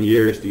 billion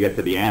years to get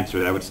to the answer.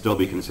 That would still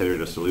be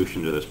considered a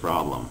solution to this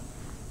problem.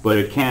 But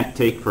it can't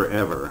take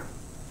forever.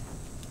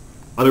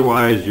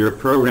 Otherwise, your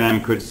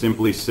program could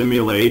simply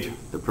simulate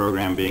the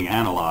program being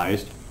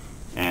analyzed,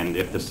 and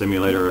if the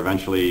simulator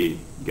eventually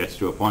gets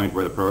to a point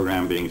where the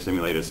program being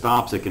simulated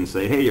stops, it can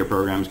say, hey, your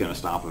program's going to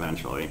stop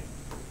eventually.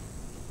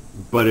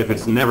 But if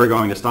it's never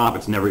going to stop,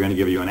 it's never going to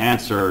give you an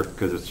answer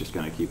because it's just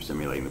going to keep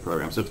simulating the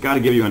program. So it's got to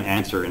give you an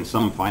answer in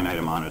some finite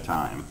amount of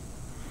time.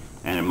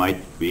 And it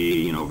might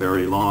be, you know,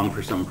 very long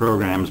for some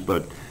programs,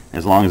 but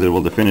as long as it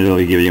will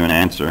definitively give you an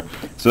answer.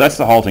 So that's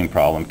the halting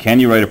problem. Can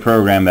you write a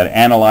program that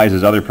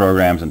analyzes other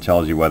programs and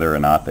tells you whether or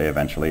not they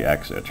eventually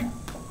exit?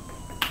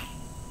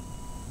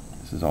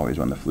 This is always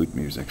when the flute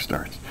music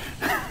starts.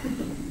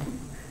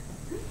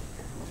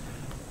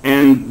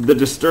 And the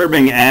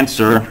disturbing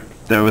answer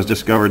that was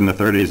discovered in the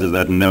 30s is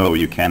that no,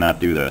 you cannot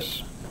do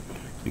this.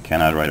 You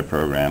cannot write a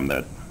program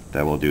that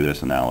will do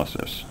this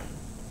analysis.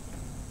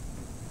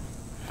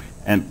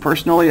 And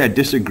personally, I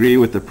disagree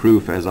with the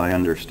proof as I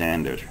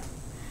understand it.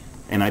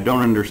 And I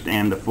don't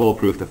understand the full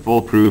proof. The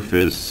full proof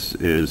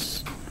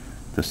is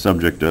the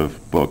subject of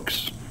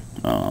books.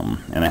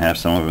 And I have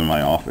some of them in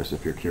my office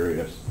if you're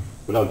curious.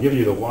 But I'll give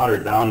you the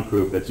watered down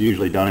proof that's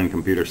usually done in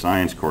computer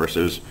science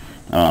courses.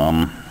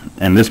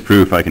 And this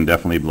proof I can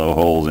definitely blow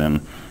holes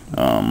in.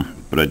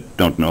 But I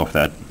don't know if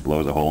that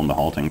blows a hole in the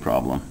halting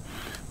problem.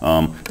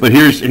 But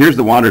here's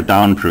the watered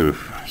down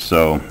proof.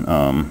 So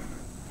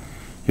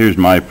here's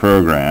my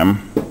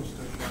program.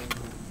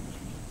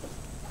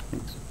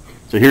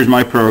 So here's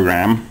my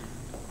program.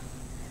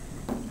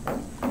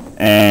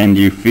 And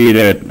you feed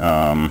it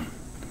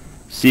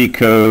C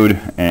code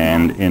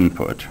and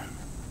input.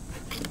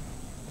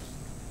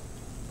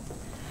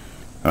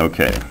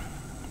 Okay.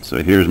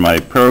 So here's my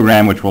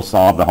program which will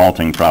solve the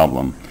halting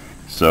problem.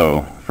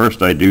 So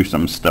first I do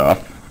some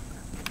stuff.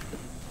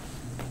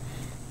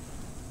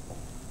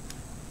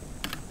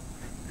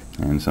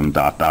 And some ...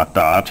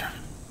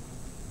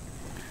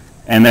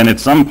 And then at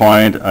some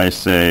point I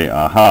say,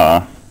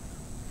 aha,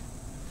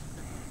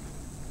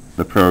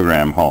 the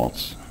program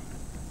halts.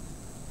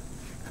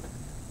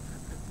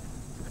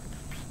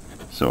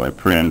 So I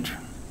print,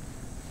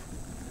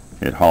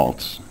 it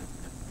halts.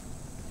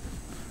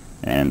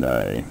 And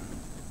I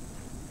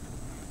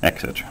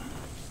exit.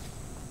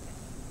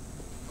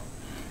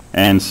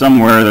 And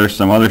somewhere there's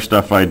some other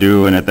stuff I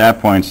do, and at that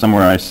point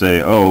somewhere I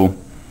say, oh,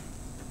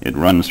 it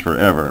runs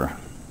forever.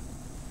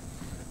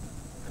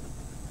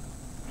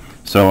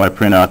 So I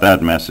print out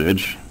that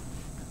message.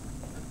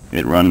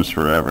 It runs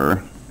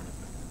forever.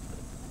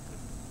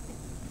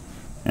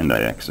 And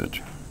I exit.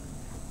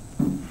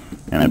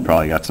 And I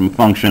probably got some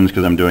functions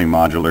because I'm doing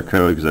modular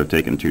code because I've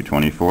taken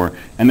 224.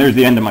 And there's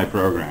the end of my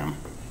program.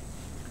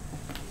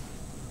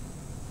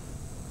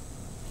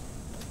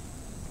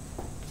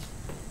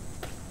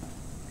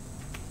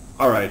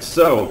 All right,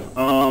 so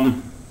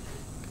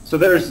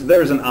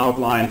there's an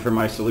outline for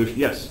my solution.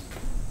 Yes?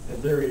 In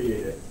theory,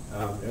 it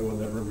will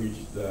never reach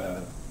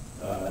the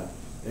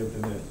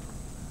infinite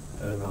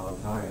amount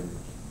of time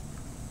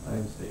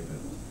statement.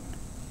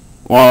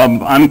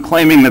 Well, I'm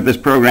claiming that this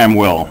program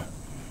will.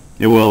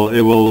 It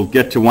will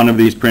get to one of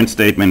these print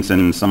statements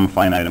in some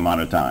finite amount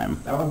of time.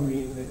 That would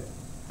mean that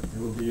it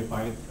would be a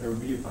finite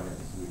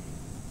solution.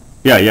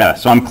 Yeah.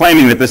 So I'm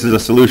claiming that this is a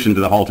solution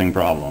to the halting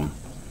problem.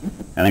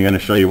 And I'm going to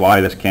show you why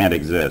this can't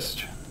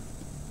exist.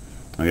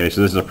 Okay,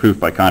 so this is a proof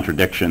by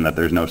contradiction that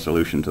there's no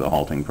solution to the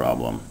halting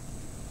problem.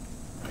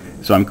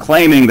 So I'm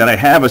claiming that I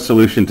have a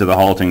solution to the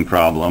halting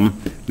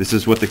problem. This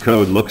is what the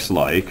code looks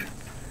like.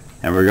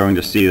 And we're going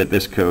to see that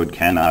this code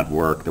cannot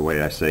work the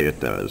way I say it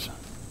does.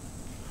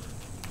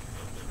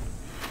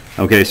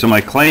 Okay, so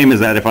my claim is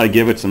that if I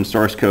give it some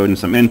source code and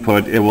some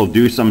input, it will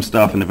do some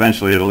stuff, and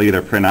eventually it'll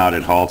either print out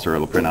it halts or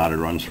it'll print out it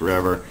runs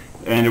forever.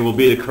 And it will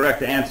be the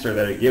correct answer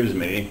that it gives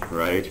me,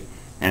 right?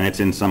 And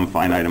it's in some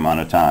finite amount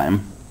of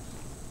time.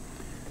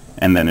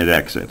 And then it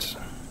exits.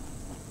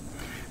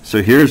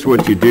 So here's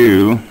what you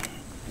do.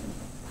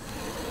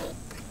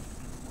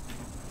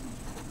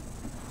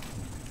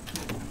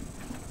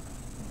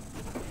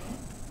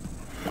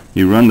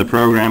 You run the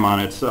program on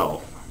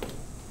itself.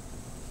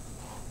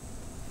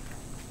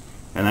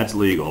 And that's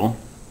legal.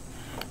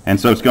 And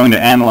so it's going to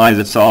analyze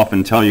itself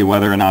and tell you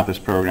whether or not this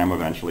program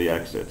eventually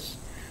exits.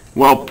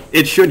 Well,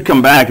 it should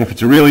come back, if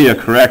it's really a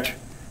correct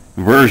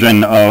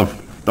version of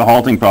the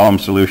halting problem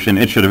solution,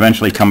 it should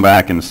eventually come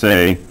back and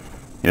say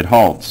it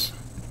halts,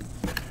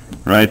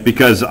 right?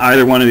 Because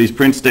either one of these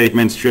print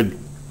statements should,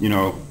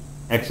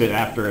 exit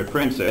after it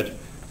prints it,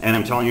 and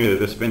I'm telling you that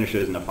this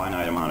finishes in a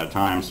finite amount of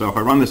time. So if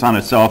I run this on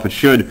itself, it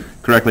should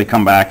correctly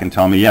come back and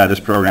tell me, yeah, this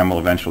program will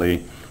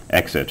eventually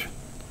exit,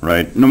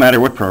 right? No matter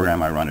what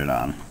program I run it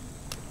on.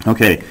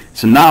 Okay,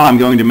 so now I'm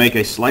going to make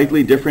a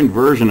slightly different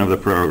version of the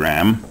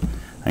program.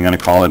 I'm going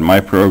to call it my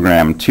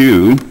program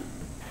 2,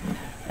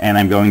 and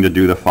I'm going to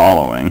do the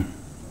following.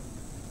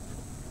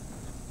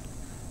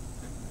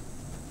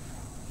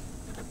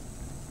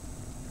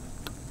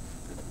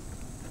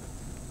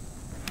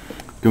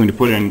 Going to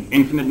put an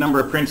infinite number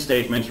of print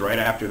statements right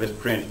after this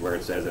print where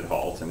it says it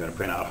halts. I'm going to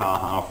print out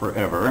ha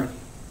forever.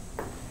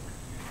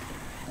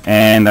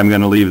 And I'm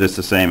going to leave this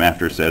the same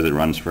after it says it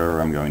runs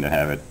forever. I'm going to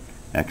have it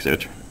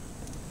exit.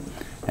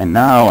 And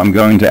now I'm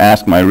going to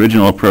ask my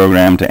original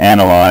program to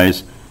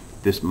analyze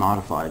this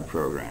modified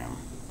program.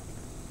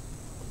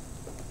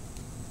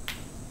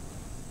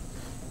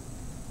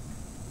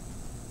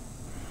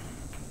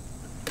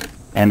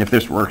 And if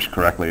this works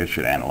correctly, it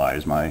should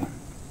analyze my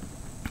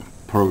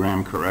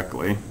program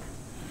correctly.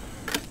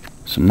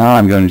 So now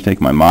I'm going to take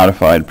my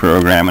modified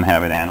program and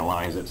have it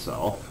analyze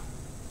itself.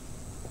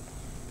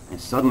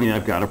 And suddenly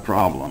I've got a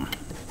problem.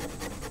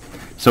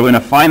 So in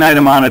a finite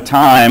amount of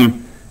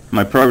time,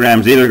 my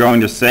program's either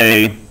going to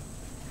say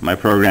my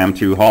program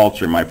 2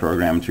 halts or my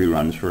program 2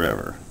 runs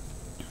forever.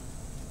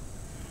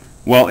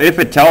 Well, if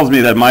it tells me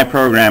that my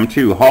program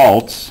 2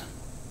 halts,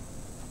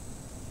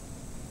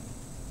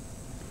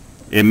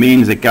 it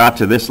means it got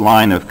to this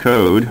line of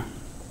code,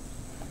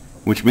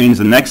 which means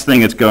the next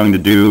thing it's going to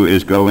do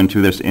is go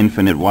into this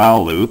infinite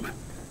while loop.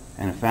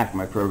 And in fact,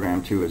 my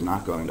program 2 is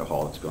not going to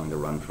halt, it's going to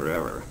run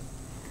forever.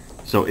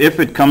 So if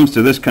it comes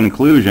to this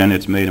conclusion,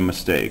 it's made a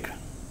mistake.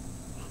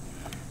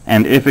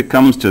 And if it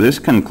comes to this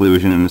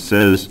conclusion and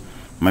says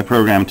my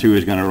program 2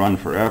 is going to run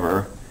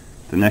forever,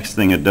 the next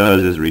thing it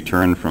does is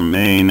return from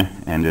main,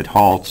 and it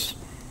halts,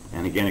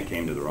 and again it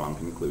came to the wrong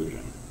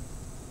conclusion.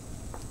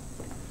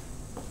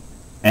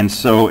 And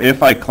so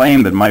if I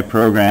claim that my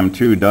program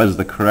 2 does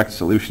the correct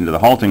solution to the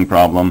halting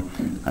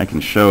problem, I can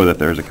show that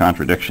there's a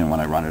contradiction when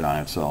I run it on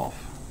itself.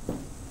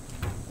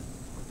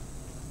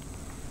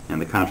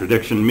 And the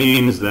contradiction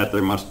means that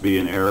there must be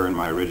an error in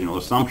my original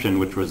assumption,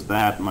 which was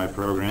that my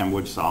program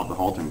would solve the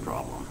halting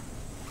problem.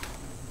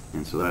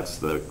 And so that's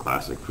the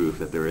classic proof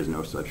that there is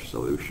no such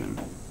solution.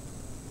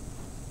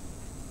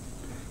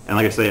 And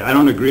like I say, I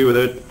don't agree with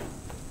it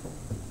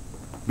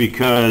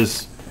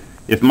because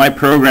if my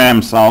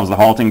program solves the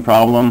halting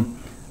problem,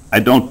 I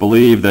don't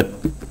believe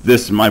that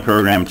this, my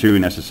program 2,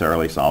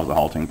 necessarily solves the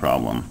halting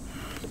problem.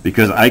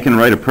 Because I can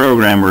write a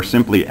program where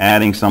simply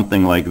adding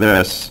something like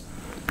this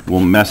will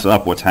mess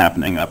up what's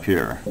happening up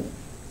here.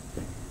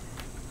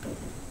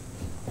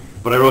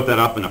 But I wrote that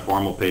up in a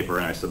formal paper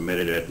and I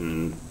submitted it,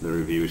 and the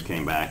reviews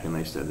came back and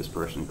they said this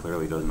person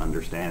clearly doesn't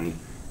understand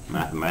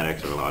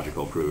mathematics or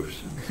logical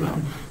proofs.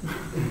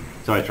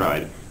 So I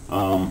tried.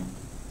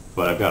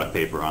 But I've got a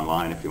paper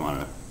online if you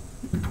want to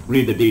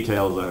read the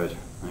details of it.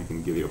 I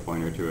can give you a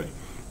pointer to it.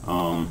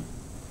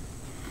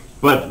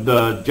 But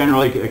the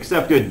generally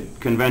accepted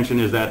convention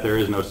is that there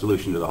is no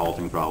solution to the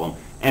halting problem.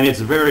 And it's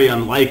very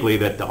unlikely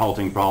that the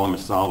halting problem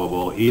is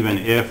solvable, even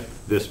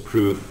if this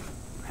proof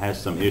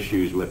has some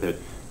issues with it.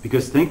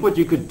 Because think what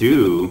you could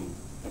do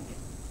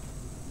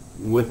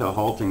with a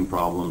halting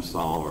problem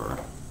solver.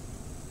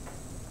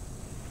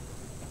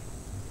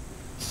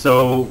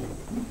 So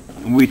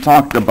we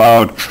talked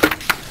about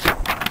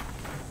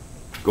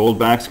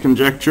Goldbach's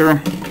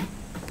conjecture.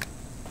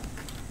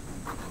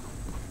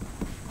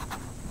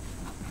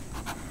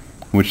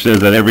 Which says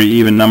that every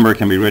even number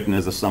can be written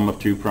as a sum of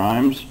two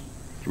primes. Do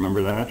you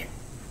remember that?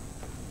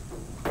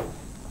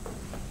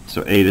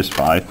 So 8 is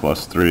 5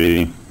 plus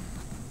 3,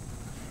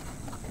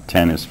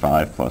 10 is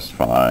 5 plus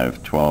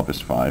 5, 12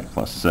 is 5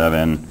 plus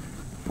 7,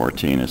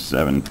 14 is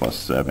 7 plus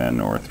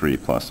 7, or 3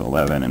 plus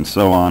 11, and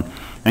so on.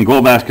 And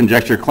Goldbach's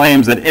conjecture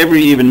claims that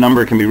every even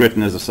number can be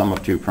written as a sum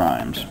of two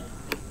primes.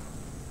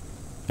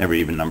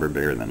 Every even number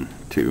bigger than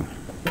 2.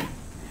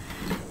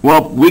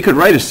 Well, we could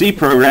write a C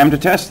program to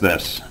test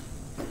this.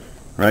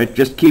 Right?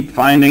 Just keep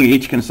finding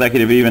each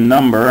consecutive even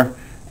number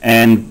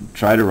and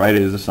try to write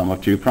it as a sum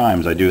of two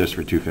primes. I do this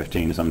for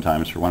 215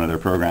 sometimes for one of their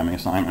programming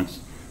assignments.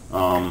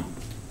 So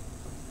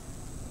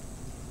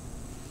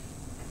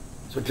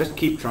just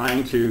keep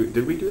trying to,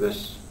 did we do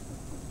this?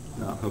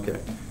 No, okay.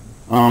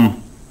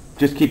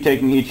 Just keep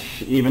taking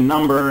each even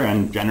number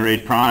and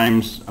generate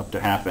primes up to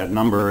half that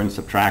number and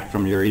subtract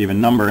from your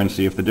even number and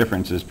see if the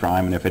difference is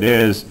prime. And if it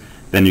is,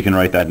 then you can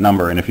write that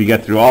number. And if you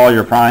get through all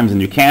your primes and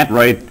you can't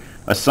write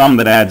a sum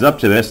that adds up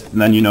to this,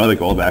 then you know that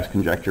Goldbach's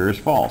conjecture is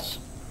false.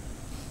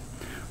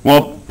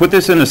 Well, put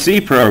this in a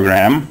C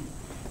program,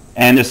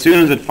 and as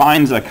soon as it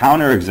finds a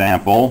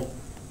counterexample,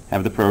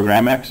 have the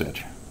program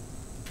exit.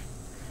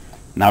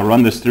 Now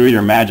run this through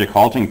your magic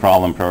halting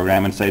problem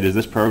program and say, does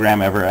this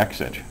program ever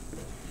exit?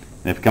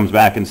 And if it comes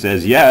back and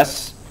says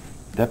yes,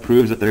 that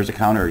proves that there's a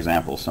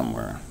counterexample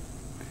somewhere.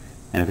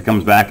 And if it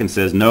comes back and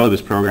says no,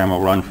 this program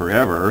will run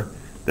forever,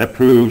 that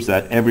proves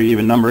that every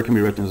even number can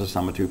be written as a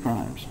sum of two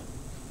primes.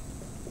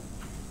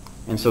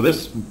 And so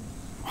this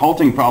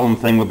halting problem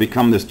thing will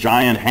become this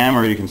giant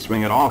hammer you can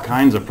swing at all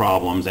kinds of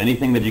problems.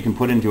 Anything that you can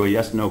put into a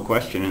yes-no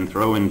question and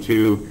throw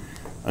into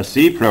a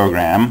C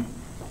program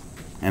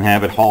and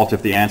have it halt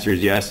if the answer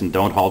is yes and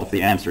don't halt if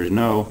the answer is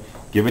no.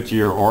 Give it to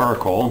your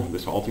Oracle,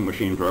 this halting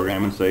machine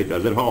program, and say,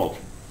 does it halt?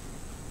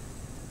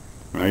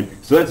 Right?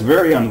 So that's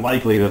very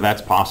unlikely that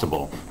that's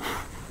possible.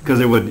 Because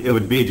it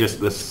would be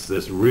just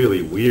this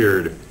really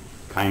weird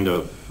kind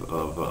of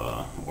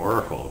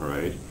Oracle,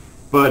 right?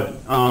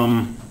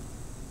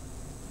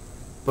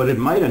 But it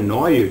might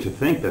annoy you to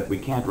think that we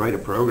can't write a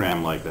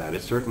program like that.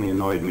 It certainly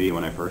annoyed me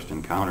when I first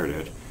encountered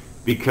it.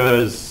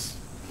 Because,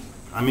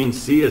 I mean,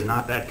 C is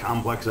not that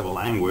complex of a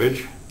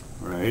language,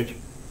 right?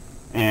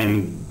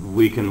 And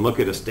we can look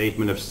at a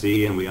statement of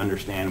C and we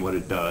understand what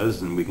it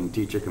does, and we can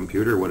teach a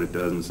computer what it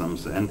does in some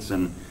sense.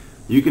 And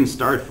you can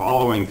start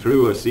following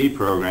through a C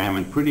program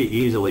and pretty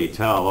easily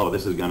tell, oh,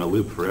 this is going to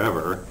loop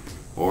forever.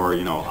 Or,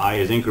 you know, I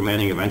is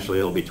incrementing, eventually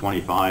it'll be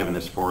 25 and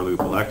this for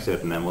loop will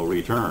exit and then we'll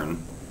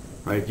return.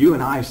 Right? You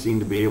and I seem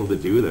to be able to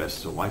do this,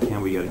 so why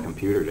can't we get a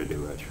computer to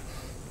do it?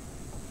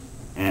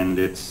 And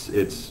it's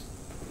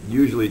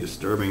usually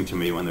disturbing to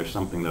me when there's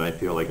something that I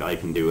feel like I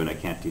can do and I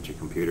can't teach a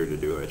computer to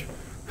do it.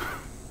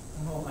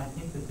 Well, I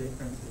think the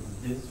difference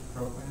is this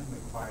program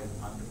requires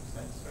 100%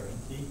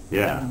 certainty.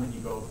 Yeah. And when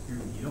you go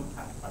through, you don't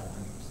have quite 100%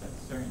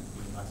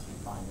 certainty unless you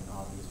find an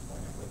obvious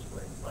point at which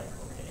where it's like,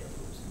 okay, it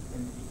loops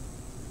infinity.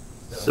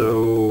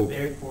 So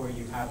therefore,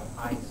 you have a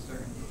high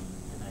certainty,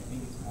 and I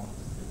think it's more of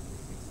a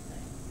statistics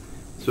thing.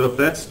 So if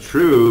that's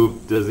true,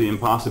 does the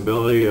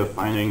impossibility of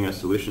finding a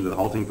solution to the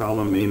halting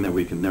problem mean that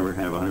we can never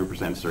have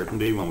 100%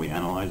 certainty when we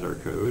analyze our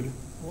code?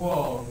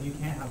 Well, you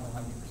can't have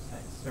 100%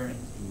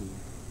 certainty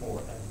for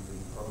every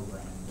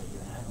program that you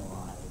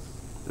analyze.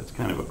 That's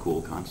kind of a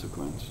cool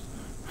consequence.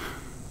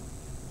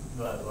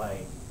 But,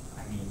 like,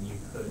 I mean, you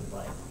could,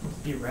 like,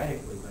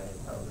 theoretically write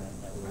a program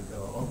that would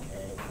go,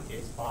 okay,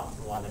 it spots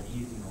a lot of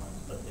easy ones,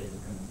 but there's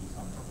going to be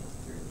some that gets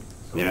through.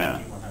 So Yeah.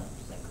 it won't be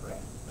 100%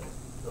 correct, but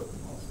it'll be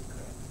mostly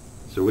correct.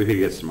 So we could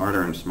get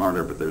smarter and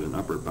smarter, but there's an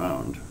upper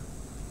bound,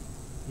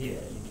 Yeah,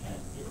 you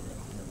can't get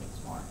infinitely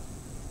smart.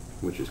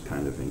 which is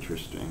kind of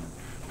interesting,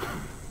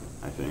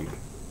 I think.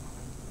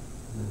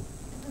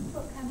 That's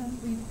what kind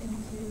of leads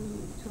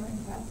into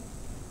Turing test.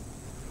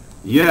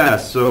 Yeah,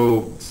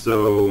 so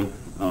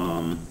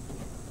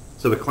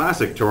the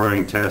classic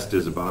Turing test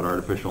is about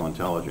artificial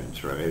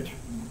intelligence, right?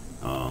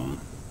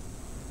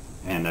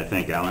 And I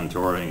think Alan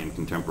Turing and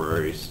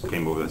contemporaries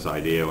came up with this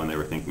idea when they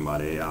were thinking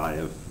about AI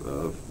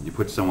of you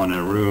put someone in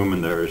a room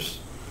and there's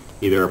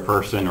either a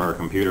person or a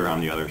computer on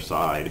the other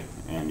side,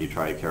 and you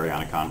try to carry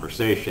on a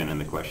conversation,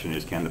 and the question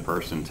is, can the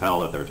person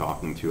tell that they're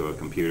talking to a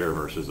computer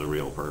versus a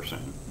real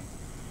person?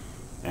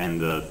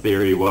 And the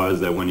theory was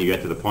that when you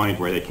get to the point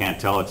where they can't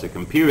tell it's a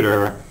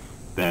computer,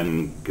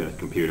 then the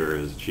computer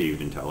has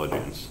achieved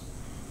intelligence.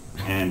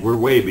 And we're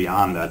way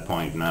beyond that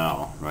point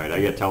now, right? I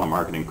get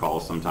telemarketing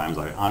calls sometimes.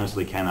 I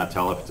honestly cannot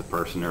tell if it's a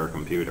person or a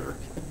computer.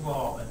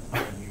 Well,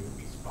 until you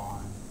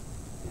respond,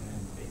 and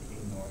then they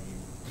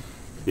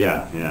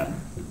Yeah.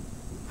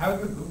 How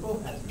is it Google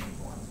has many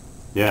ones?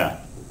 Yeah.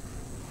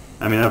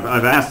 I mean,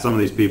 I've asked some of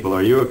these people,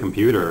 are you a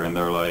computer? And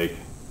they're like,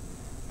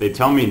 they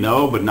tell me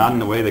no, but not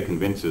in a way that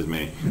convinces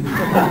me.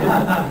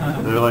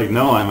 They're like,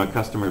 no, I'm a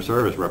customer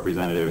service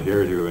representative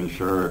here to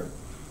ensure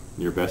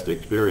your best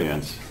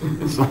experience.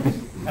 It's like,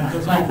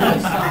 It's like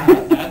this.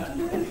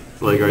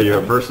 it's like, are you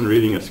a person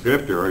reading a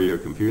script or are you a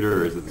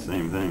computer, or is it the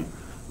same thing?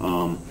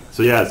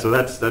 So yeah, so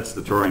that's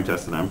the Turing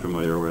test that I'm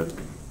familiar with.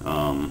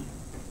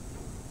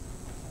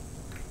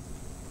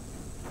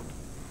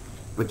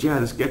 But yeah,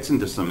 this gets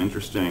into some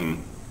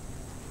interesting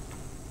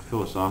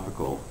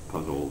philosophical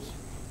puzzles.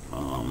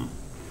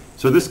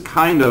 So this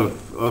kind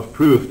of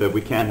proof that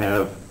we can't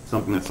have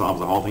something that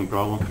solves a halting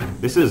problem,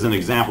 this is an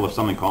example of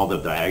something called the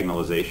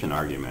diagonalization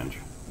argument.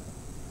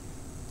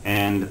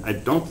 And I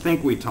don't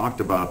think we talked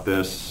about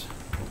this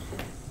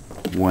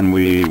when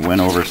we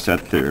went over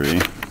set theory,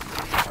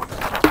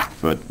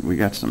 but we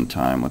got some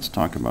time. Let's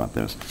talk about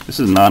this. This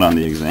is not on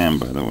the exam,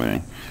 by the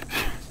way,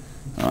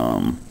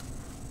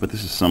 but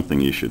this is something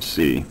you should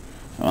see.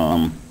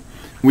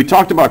 We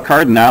talked about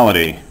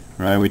cardinality,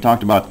 right? We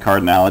talked about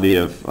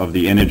cardinality of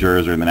the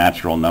integers or the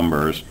natural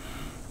numbers,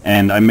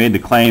 and I made the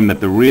claim that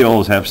the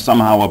reals have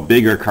somehow a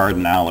bigger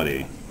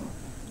cardinality,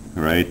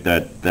 right?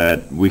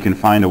 That we can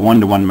find a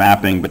one-to-one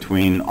mapping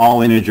between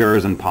all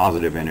integers and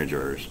positive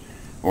integers,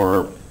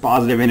 or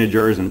positive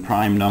integers and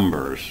prime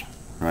numbers,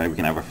 right? We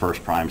can have a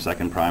first prime,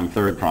 second prime,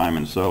 third prime,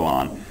 and so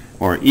on,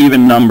 or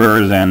even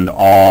numbers and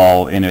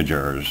all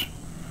integers,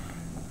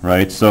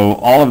 right? So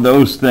all of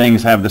those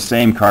things have the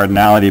same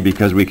cardinality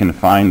because we can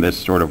find this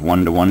sort of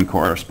one-to-one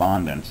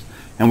correspondence.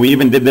 And we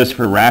even did this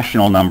for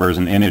rational numbers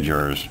and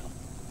integers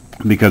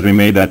because we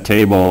made that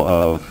table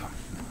of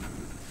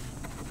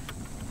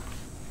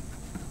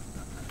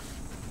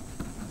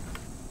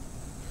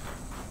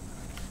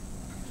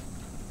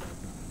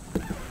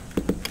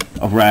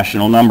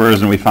rational numbers,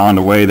 and we found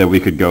a way that we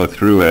could go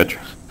through it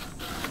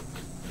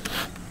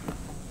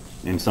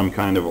in some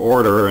kind of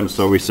order. And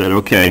so we said,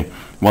 okay,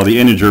 well, the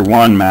integer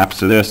 1 maps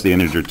to this, the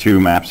integer 2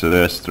 maps to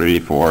this, 3,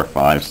 4,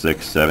 5,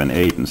 6, 7,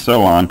 8, and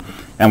so on.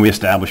 And we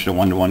established a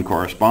one-to-one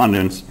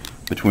correspondence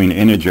between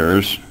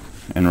integers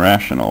and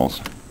rationals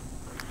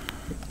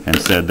and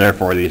said,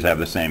 therefore, these have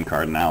the same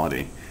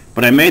cardinality.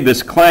 But I made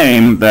this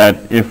claim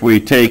that if we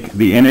take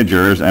the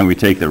integers and we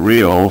take the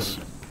reals,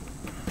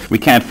 we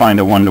can't find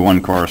a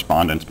one-to-one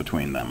correspondence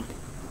between them.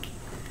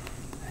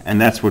 And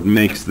that's what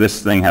makes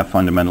this thing have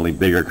fundamentally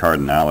bigger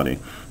cardinality.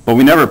 But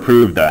we never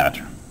proved that.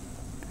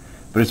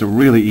 But it's a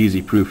really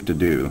easy proof to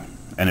do,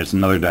 and it's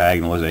another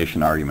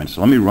diagonalization argument.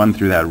 So let me run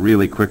through that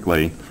really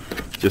quickly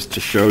just to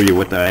show you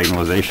what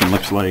diagonalization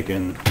looks like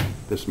in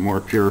this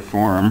more pure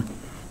form.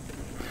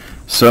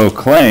 So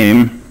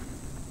claim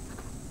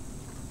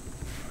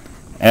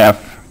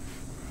F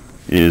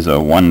is a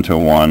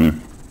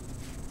one-to-one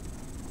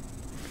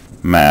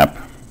map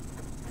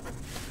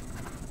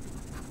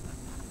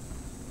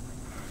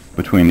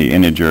between the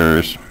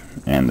integers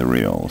and the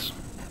reals.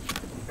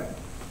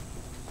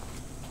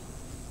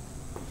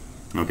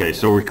 Okay,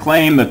 so we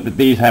claim that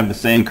these have the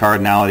same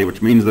cardinality,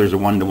 which means there's a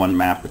one-to-one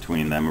map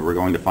between them, and we're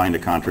going to find a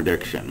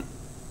contradiction.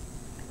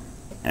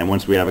 And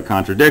once we have a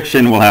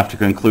contradiction, we'll have to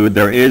conclude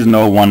there is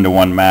no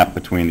one-to-one map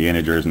between the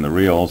integers and the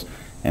reals,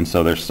 and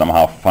so there's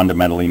somehow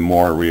fundamentally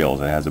more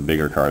reals. It has a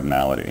bigger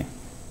cardinality.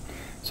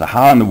 So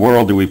how in the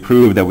world do we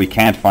prove that we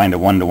can't find a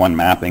one-to-one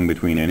mapping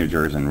between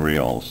integers and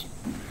reals?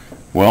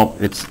 Well,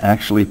 it's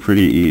actually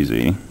pretty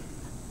easy.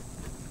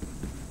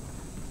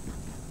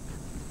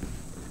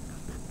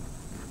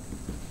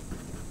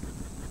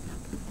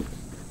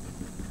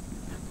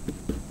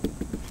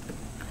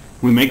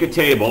 We make a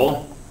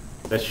table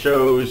that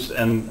shows,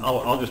 and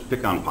I'll just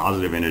pick on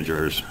positive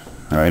integers,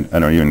 all right? I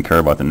don't even care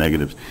about the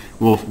negatives.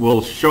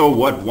 We'll show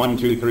what 1,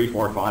 2, 3,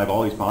 4, 5,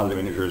 all these positive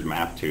integers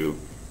map to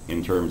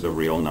in terms of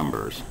real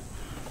numbers.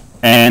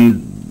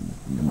 And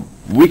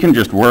we can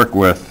just work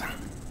with,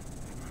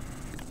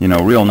 you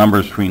know, real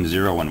numbers between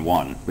 0 and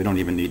 1. We don't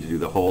even need to do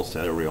the whole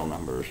set of real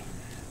numbers.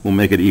 We'll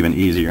make it even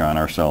easier on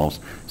ourselves.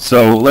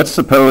 So let's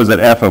suppose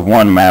that f of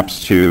 1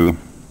 maps to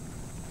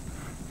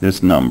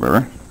this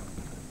number,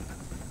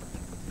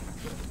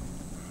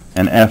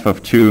 and f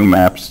of 2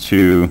 maps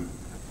to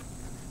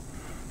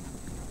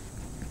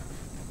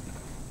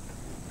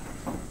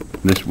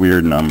this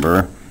weird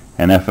number,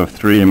 and f of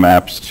 3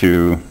 maps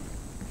to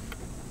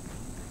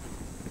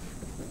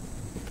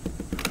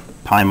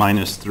pi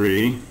minus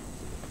 3,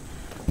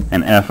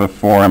 and f of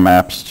 4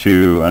 maps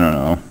to, I don't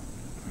know,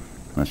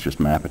 let's just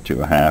map it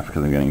to a half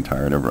because I'm getting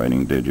tired of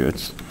writing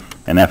digits,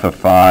 and f of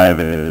 5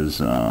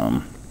 is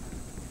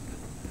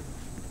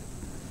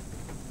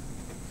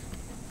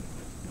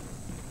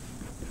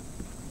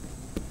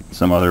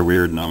some other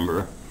weird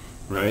number,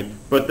 right?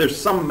 But there's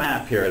some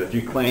map here that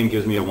you claim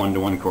gives me a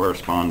one-to-one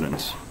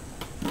correspondence.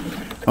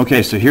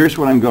 Okay, so here's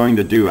what I'm going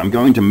to do. I'm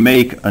going to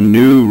make a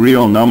new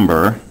real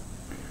number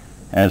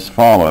as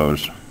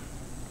follows.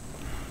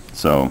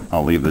 So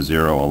I'll leave the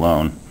 0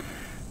 alone.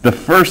 The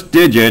first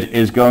digit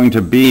is going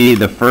to be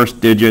the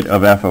first digit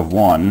of f of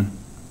 1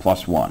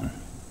 plus 1.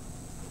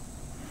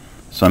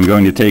 So I'm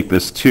going to take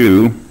this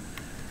 2,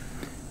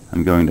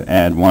 I'm going to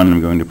add 1,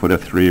 I'm going to put a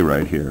 3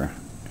 right here.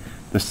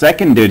 The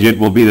second digit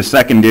will be the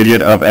second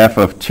digit of f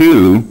of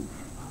 2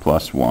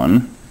 plus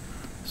 1.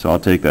 So I'll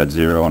take that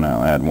 0 and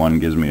I'll add 1,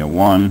 gives me a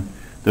 1.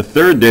 The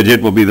third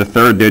digit will be the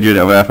third digit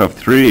of f of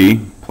 3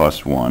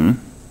 plus 1.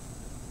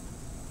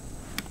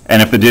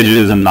 And if the digit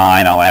is a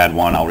 9, I'll add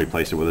 1, I'll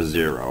replace it with a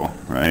 0,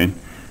 right?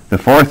 The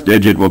fourth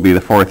digit will be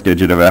the fourth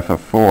digit of f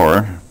of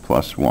 4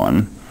 plus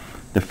 1.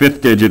 The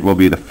fifth digit will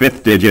be the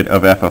fifth digit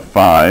of f of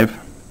 5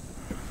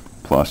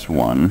 plus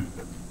 1,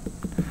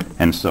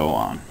 and so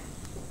on.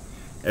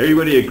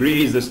 Everybody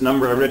agrees this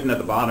number I've written at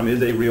the bottom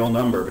is a real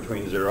number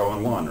between 0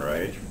 and 1,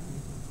 right?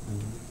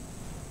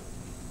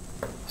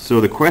 So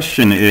the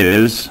question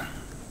is,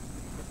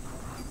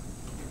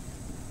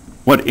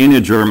 what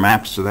integer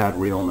maps to that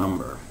real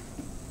number?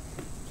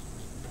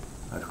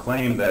 I've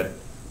claimed that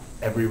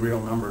every real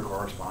number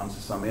corresponds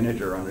to some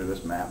integer under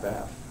this map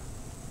F.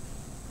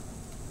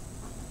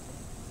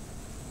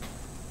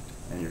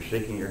 And you're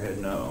shaking your head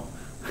no.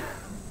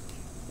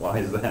 Why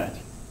is that?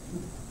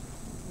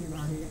 You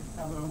already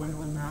have a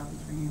win-win map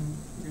between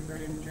your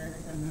third integer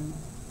and then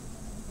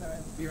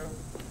the 0.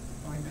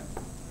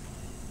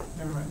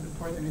 Never mind, the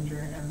fourth integer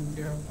and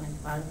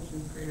 0.5, which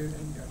is greater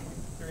than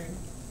 0.3.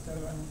 So,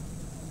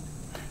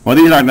 well,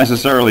 these aren't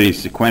necessarily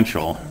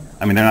sequential.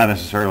 I mean, they're not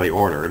necessarily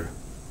ordered.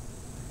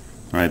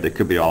 Right? They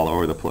could be all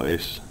over the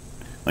place.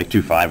 Like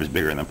 2.5 is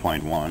bigger than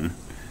 0.1.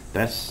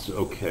 That's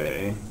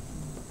okay.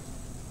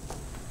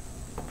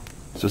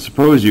 So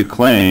suppose you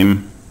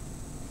claim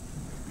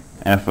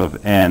f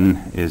of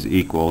n is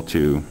equal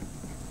to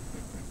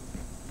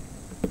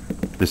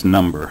this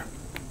number.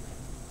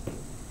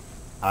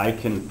 I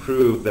can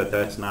prove that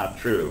that's not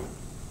true.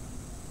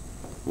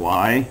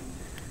 Why?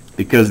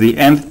 Because the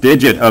nth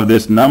digit of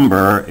this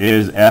number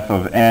is f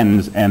of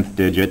n's nth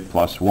digit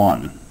plus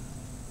 1.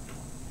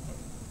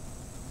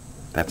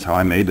 That's how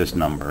I made this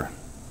number.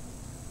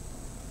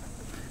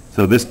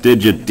 So this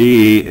digit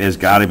d has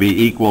got to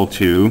be equal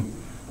to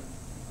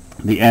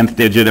the nth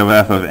digit of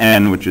f of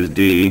n, which is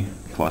d,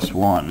 plus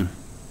 1.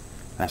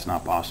 That's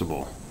not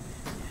possible.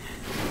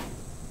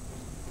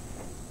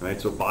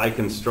 Right, so by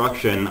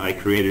construction, I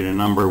created a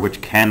number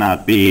which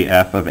cannot be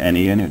f of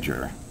any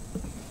integer.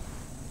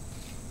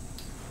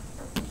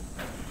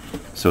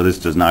 So this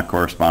does not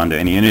correspond to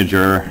any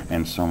integer,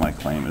 and so my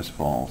claim is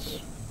false.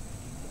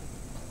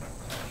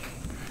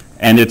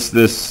 And it's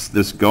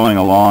this going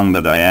along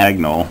the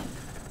diagonal,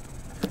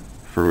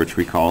 for which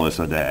we call this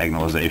a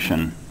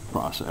diagonalization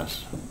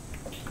process.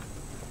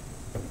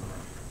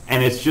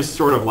 And it's just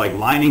sort of like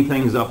lining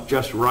things up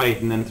just right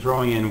and then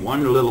throwing in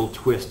one little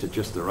twist at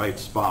just the right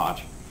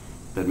spot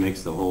that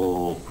makes the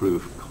whole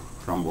proof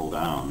crumble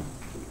down.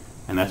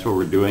 And that's what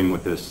we're doing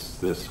with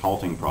this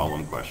halting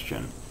problem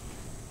question.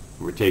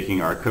 We're taking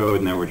our code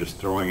and then we're just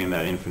throwing in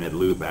that infinite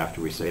loop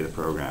after we say the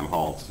program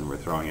halts, and we're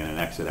throwing in an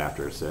exit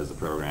after it says the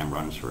program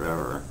runs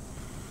forever.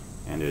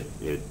 And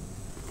it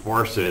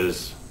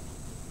forces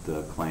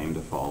the claim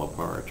to fall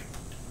apart.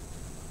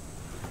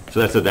 So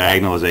that's a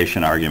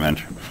diagonalization argument.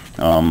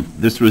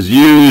 This was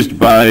used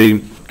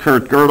by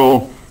Kurt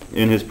Gödel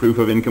in his proof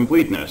of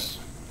incompleteness,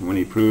 when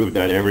he proved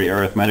that every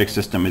arithmetic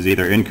system is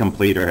either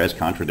incomplete or has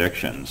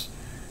contradictions.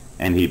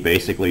 And he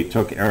basically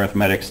took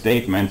arithmetic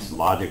statements,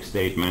 logic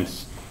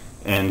statements,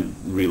 and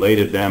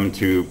related them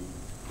to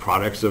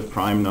products of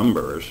prime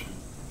numbers.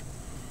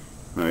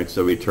 Right?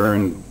 So he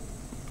turned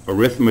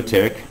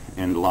arithmetic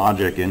and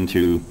logic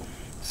into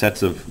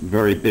sets of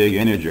very big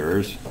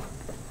integers,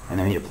 and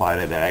then he applied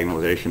a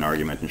diagonalization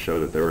argument and showed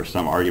that there were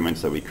some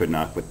arguments that we could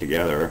not put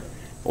together,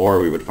 or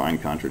we would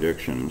find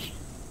contradictions.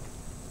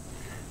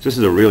 So this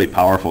is a really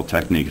powerful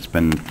technique. It's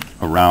been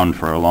around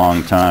for a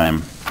long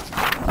time.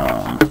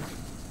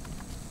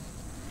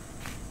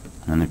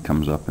 And it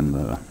comes up in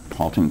the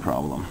halting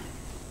problem.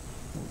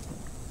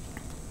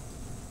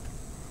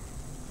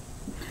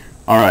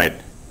 All right,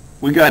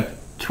 we got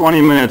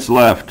 20 minutes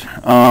left.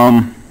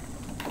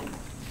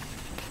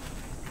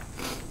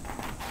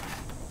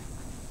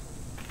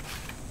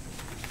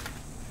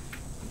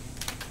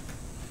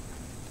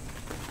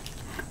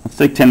 Let's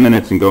take 10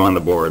 minutes and go on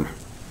the board.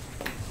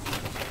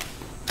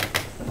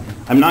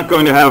 I'm not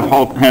going to have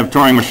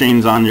Turing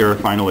machines on your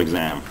final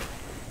exam.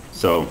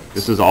 So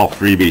this is all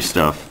freebie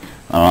stuff.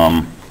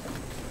 But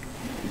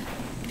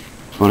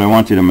I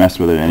want you to mess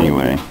with it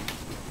anyway.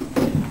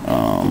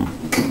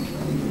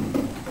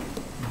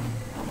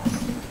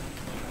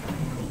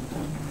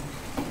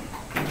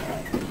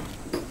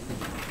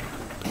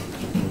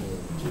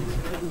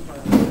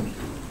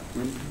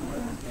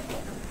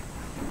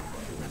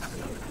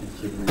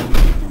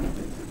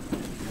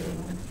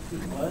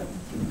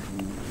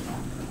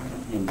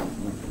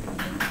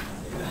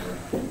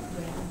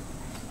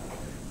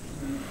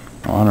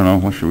 I don't know,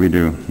 what should we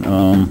do?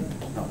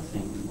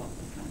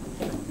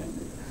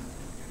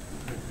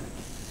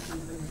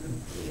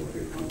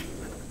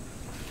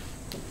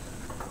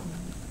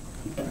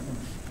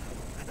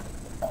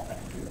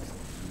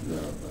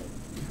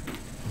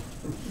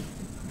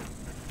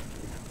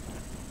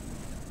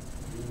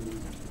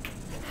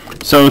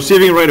 So see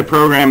if you can write a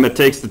program that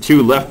takes the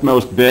two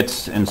leftmost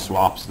bits and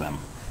swaps them.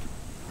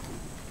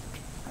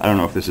 I don't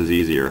know if this is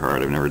easy or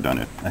hard. I've never done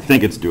it. I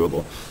think it's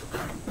doable.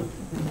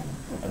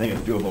 I think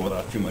it's doable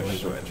without too much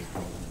switch.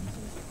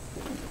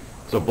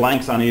 So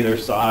blanks on either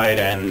side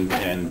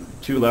and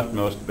two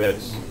leftmost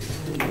bits,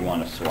 you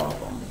want to swap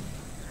them.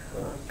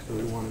 So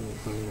we want to make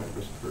something that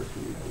just first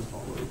is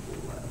all the way to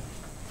the left.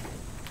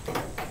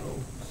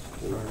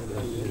 So start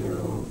at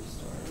 0.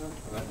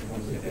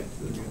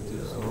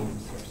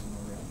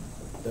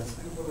 That's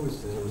what I was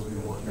saying. We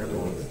want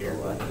everyone to go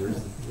left.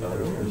 There's the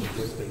other one.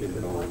 Just to get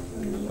it on.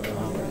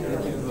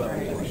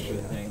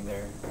 Thing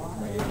there.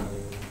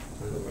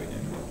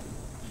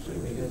 So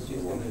we guys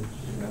just want to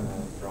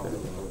drop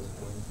the lowest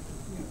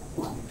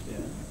point.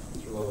 Yeah,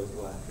 it's your lowest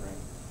left, right?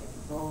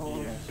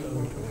 So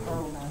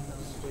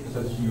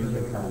just use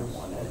the current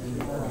one.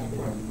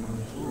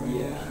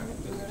 Yeah.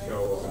 Just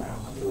show.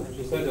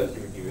 She said that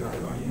she would give it a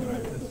try.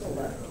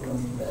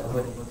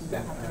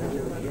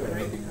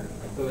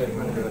 So that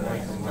when you're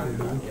like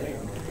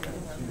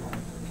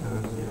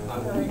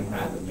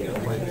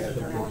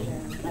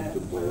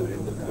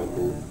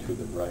to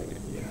the right.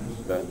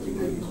 That's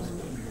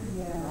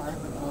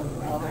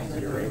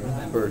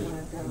first.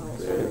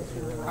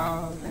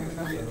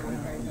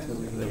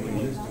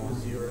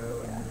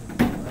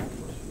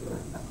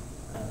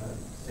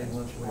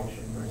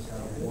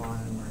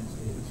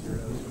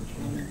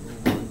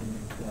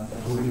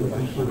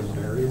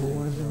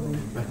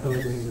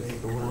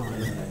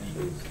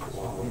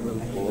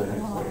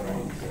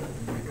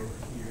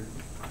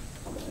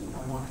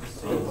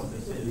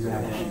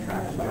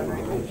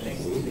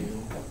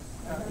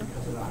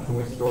 Can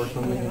we store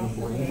something in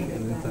blank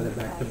and then set it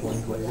back to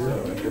blank later?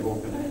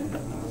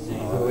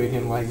 So we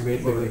can like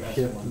basically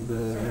shift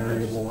the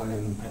variable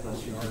and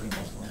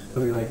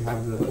so we like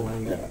have the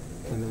blank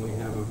and then we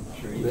have a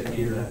bit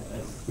here.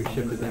 We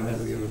shift it down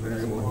so we have a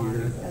variable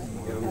here.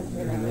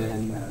 And then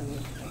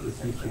this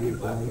used to be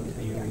blank and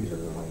then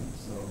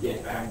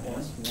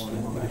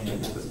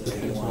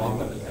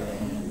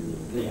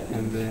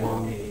and then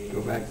go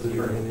back to the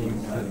beginning,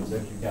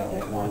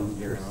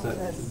 set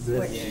this to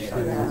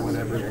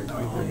whatever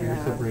over here,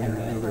 so bring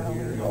it over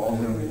here, and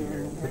then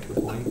put the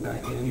blank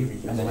back in,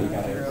 and then you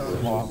gotta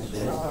swap this.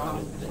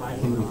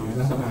 Can we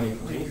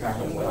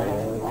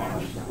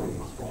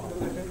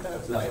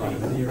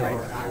do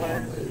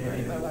that?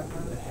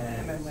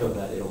 So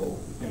that it'll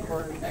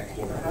export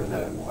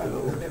that.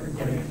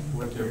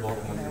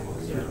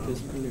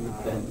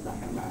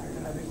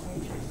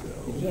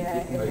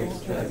 Yeah,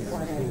 it's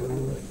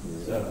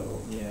So,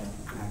 yeah,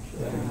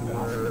 actually,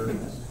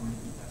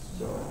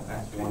 so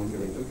that's one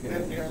good,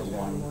 okay, so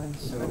one,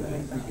 so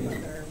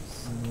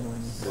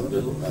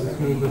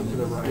move it to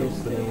the right,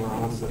 so then we're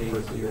on the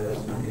first year,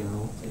 you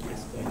know.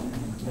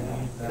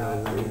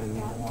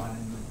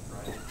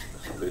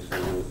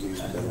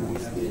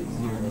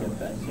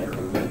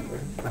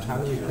 But how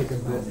do we pick a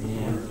bit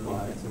and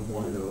slide and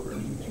one it over?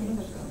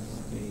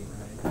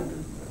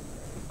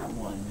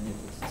 One, and if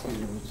it's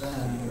two,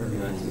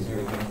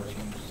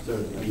 so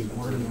the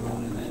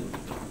one and then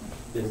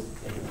this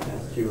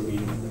has two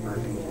means the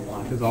merging with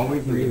one. Because all we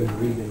can do is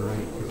read and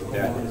write.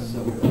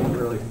 So we can't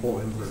really pull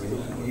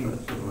information.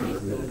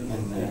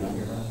 And then,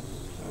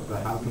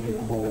 but how can we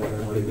pull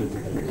whatever it is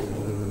and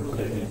then put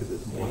it into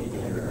this one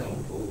here?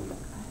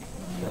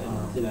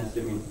 It has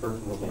to be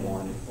first with the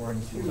one. So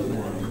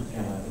then,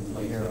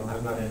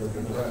 I'm not sure if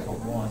it's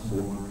one. So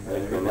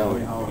now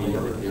we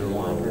have 0,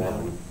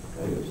 1.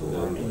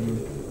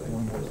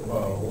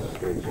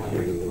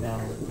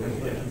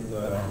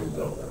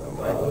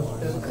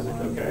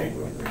 Okay.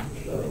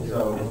 So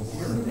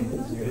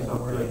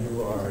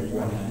you are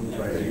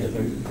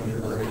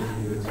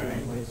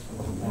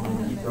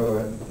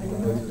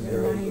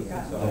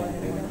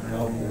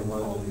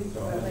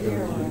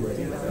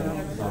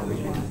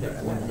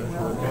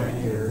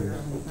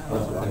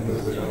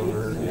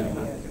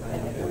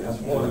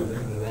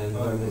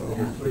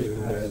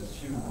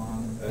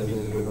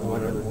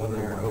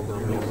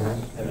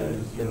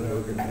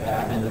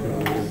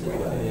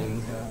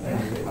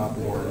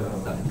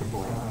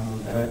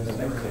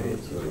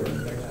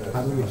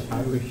how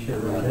do we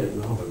shift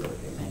it though?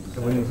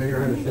 So when you figure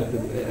out how to shift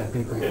it, I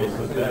think we're going to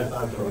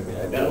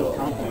That will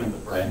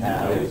complement the I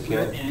have,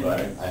 but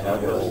I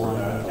have this one.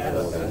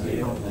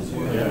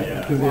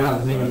 because the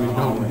other thing is we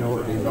don't know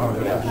what these are,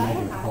 but that's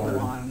making it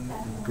hard.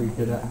 We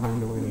could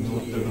find a way to know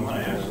what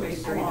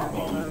these are.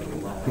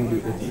 Can do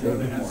this.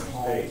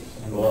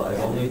 Well, I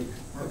only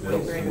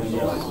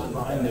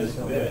find this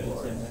bit.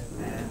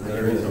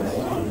 There is a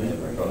one.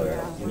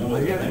 You know,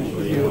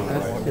 eventually you'll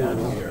have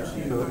here.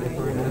 So if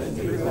we're in S2,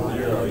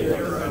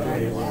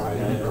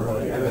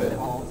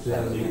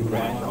 So you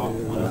branch off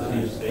one of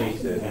these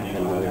states depending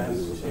on what happens.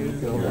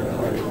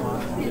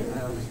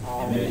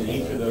 And then in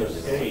each of those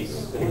states,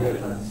 so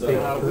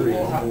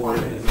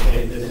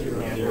say this is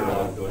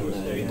 0, go to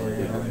state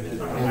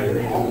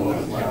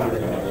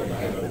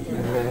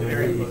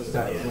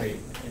 3.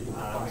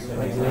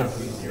 Like this,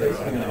 It's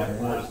going to have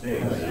 4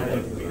 states.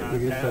 we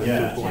get that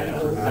Yeah.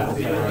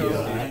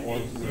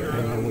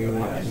 and then we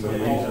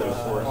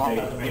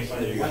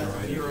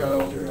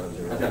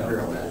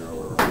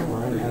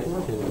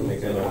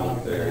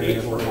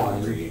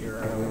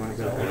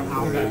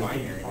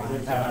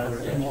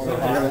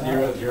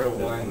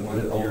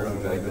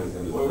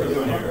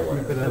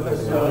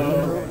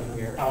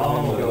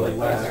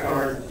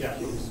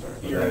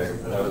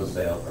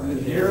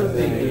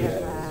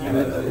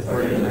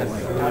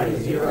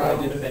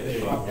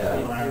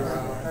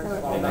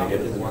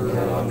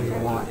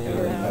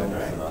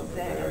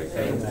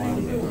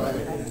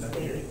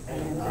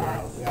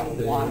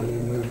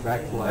Move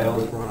back to like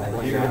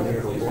one down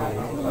here for blank.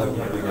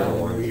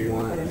 We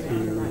want to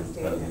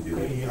go to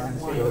maybe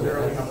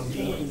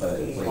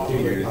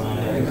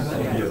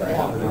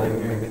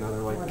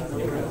another like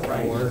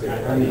 4.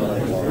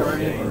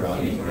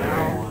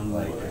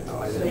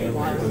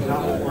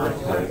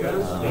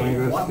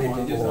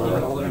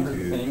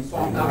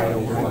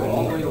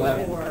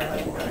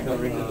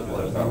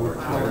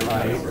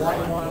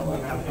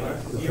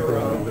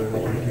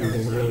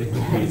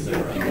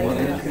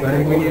 I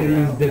think we need to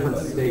use different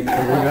states. So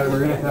we're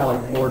gonna have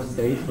like 4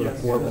 states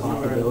with 4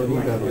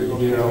 possibilities of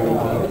 0,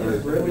 1,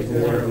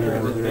 0,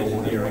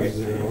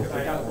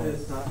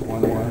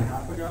 1,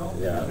 1.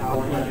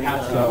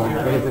 So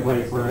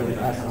basically, for an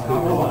S2,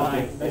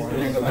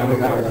 and we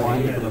got a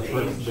 1 for the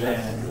first bit.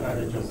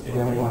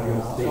 Then we want to go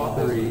to state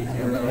 3,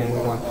 and we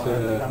want to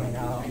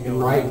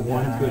write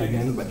 1 to it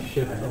again, but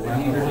shift the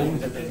left 1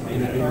 in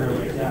here,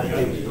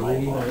 state 3,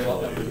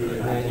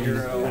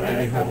 and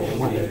we have a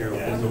 1.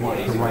 And we want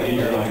to write it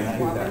into that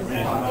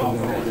spot, and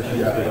then we'll just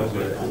shift it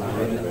over.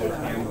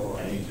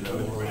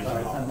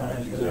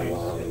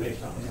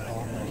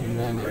 And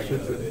then it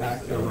shifts it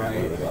back to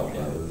right.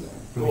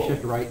 Can we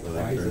shift right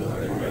twice? Is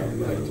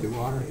that like 2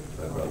 water?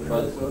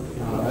 So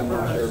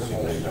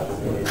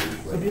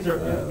these are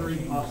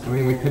three I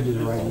mean, we could just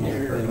write in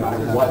here. It doesn't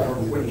matter what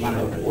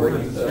or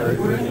you start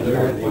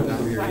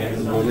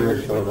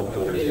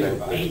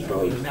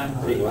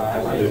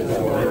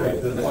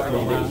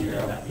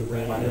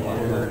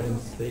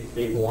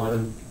state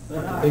 1.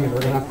 I think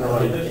we're gonna have to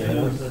like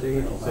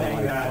state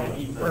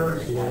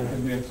first,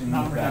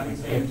 not having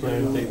state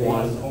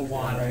 1,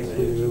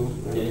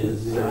 2,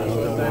 0,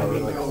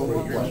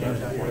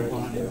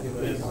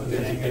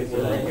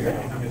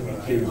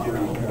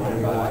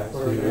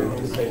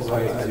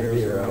 right at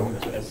 0,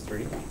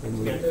 and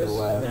move to the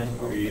left.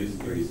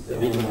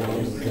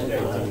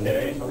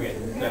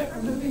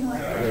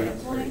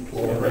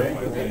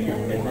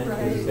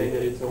 Say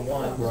that it's a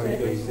 1,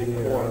 right at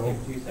 0.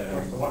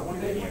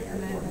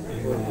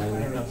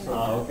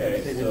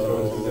 Okay, so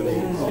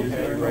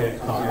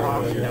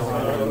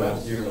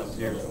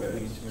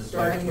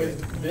starting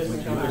with this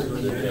number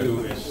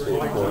 2 is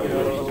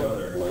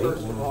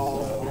first of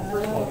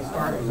all,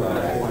 starting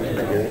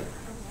with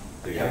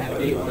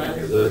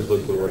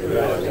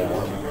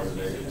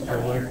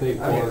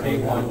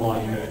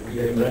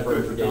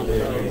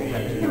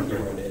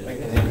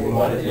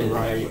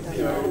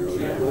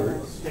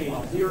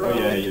Oh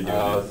yeah, you do.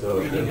 So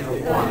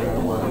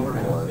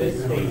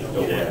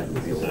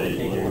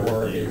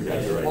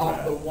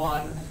off the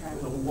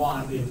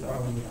 1 is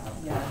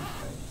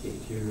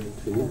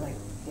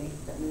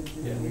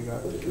yeah, we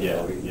got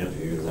Yeah,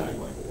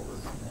 exactly.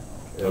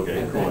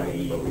 Okay, cool.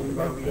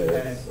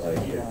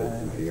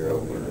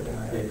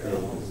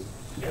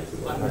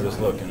 I'm just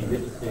looking.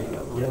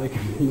 really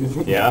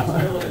confusing. Yeah?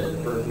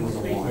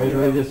 I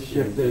really just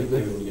shifted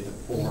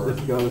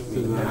this goes to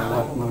the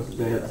leftmost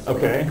bit.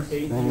 Okay.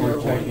 Then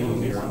we're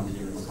checking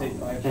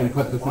and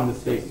put this into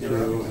state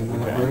 2, and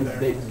then we're in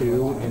state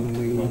 2, and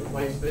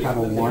we have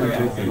a 1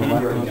 goes to the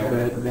leftmost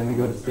bit, then we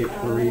go to state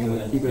 3, and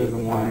we keep it as a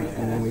 1,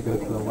 and then we go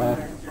to the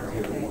left,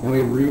 and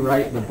we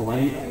rewrite the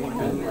blank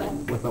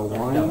with a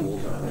 1,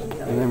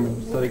 and then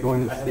instead of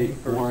going to state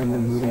 4 and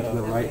then moving to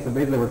the right, so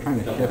basically we're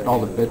trying to shift all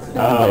the bits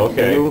down by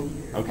 2,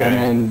 and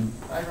then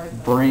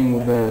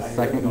bring the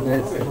second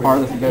bit, the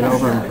farthest bit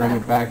over, and bring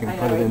it back and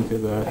put it into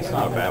the That's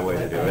not a bad way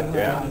to do it,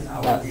 yeah.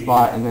 that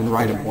spot, and then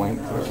write a blank.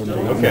 So it can be-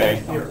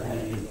 Okay.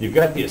 You've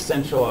got the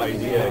essential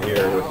idea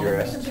here with your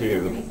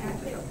S2.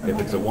 If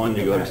it's a 1,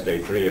 you go to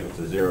state 3. If it's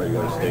a 0, you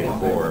go to state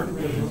 4.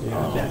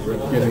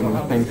 Getting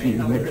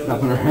things mixed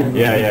up in our head.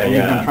 Yeah.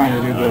 We've been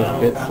trying to do those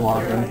bit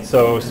swapping.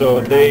 So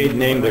they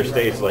named their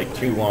states like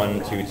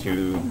 2-1,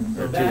 2-2,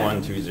 or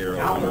 2-1, 2-0,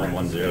 1-1,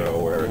 1-0,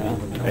 or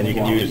and you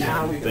can use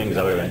things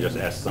other than just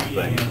S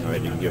something.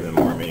 Right? You can give them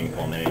more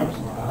meaningful names.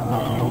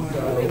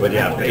 But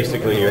yeah,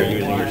 basically you're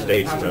using your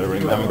states to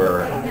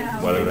remember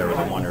whether there was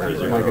a 1 or a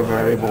 0. Like a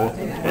variable.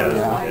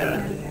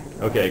 Yeah.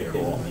 Okay,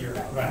 cool.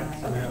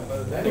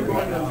 I think we're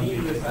going to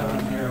leave this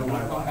down here, we'll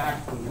come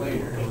back to it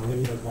later.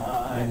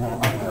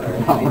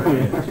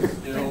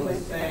 Still the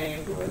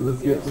same.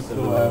 let's get to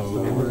the left.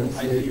 So we're in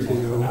state 2. We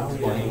have a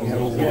 1. We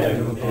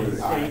go to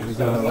state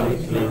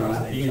 3.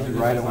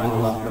 Right away, the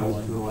left goes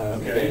to the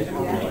left. Then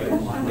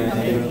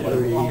state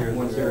 3.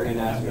 Once you're in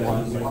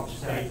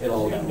S1,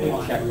 it'll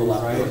check the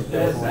left. If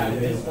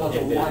it is a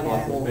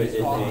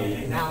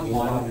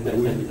 1,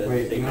 then it's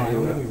Wait, state no,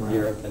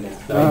 0, then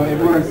it's if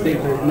we're in state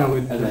 3, no,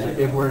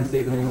 if we're in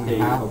state 3, we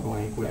have a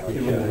blank with the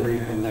 3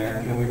 from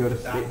there. and we go to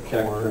state 4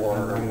 Check and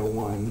 4. write a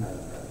 1.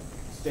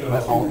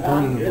 But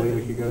alternatively,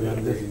 we could go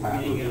down this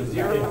path. And just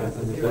go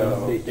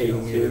to State state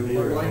 2. 2,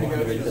 we're going to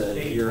go to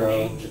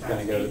 0, it's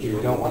going to go to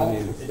You don't want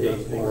to do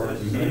state 4.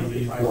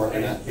 4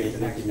 in that case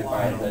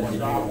signifies that you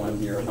do a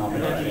 1-0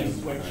 combination,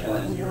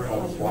 and then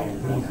I'll swap it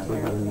and go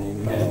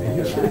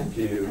back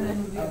to,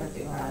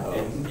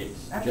 if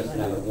it's just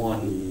another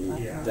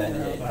 1, then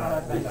it,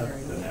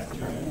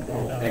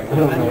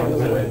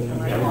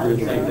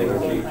 same thing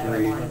with state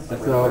 3.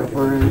 So if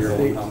we're in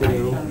state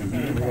 2,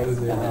 we go to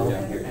 0.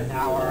 And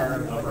now our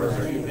first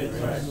two bits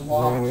are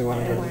Then we want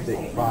to go to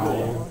state 5.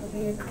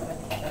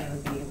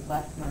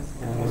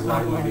 And we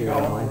want to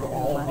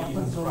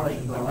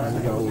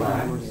go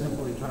left. We're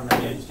simply trying to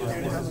get just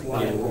this is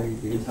what It will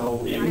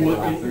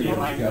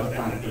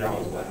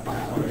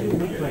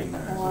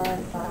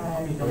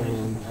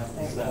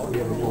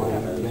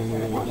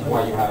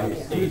you have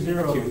state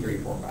 2, 3,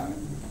 4, 5.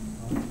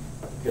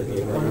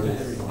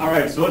 All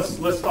right, so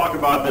let's talk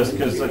about this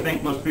because I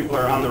think most people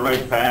are on the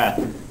right path.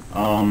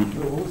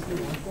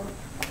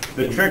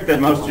 The trick that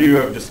most of you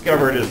have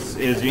discovered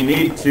is you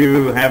need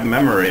to have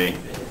memory,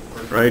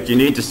 right? You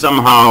need to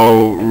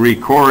somehow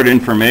record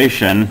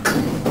information.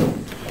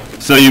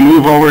 So you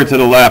move over to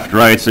the left,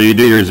 right? So you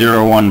do your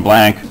 0, 1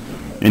 blank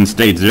in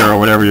state 0,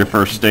 whatever your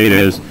first state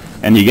is,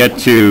 and you get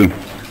to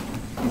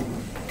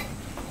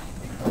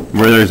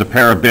where there's a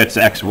pair of bits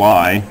X,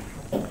 Y.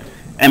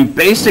 And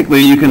basically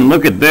you can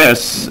look at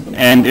this,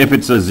 and if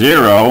it's a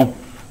 0,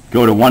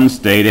 go to one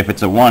state. If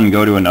it's a 1,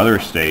 go to another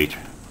state.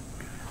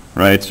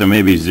 Right, so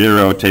maybe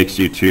 0 takes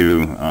you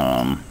to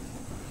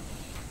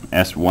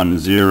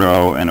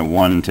S10, and a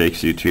 1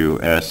 takes you to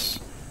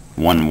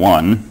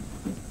S11.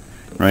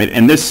 Right,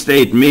 and this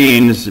state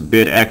means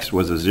bit X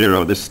was a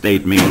 0. This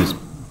state means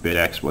bit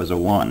X was a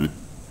 1.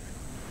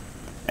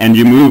 And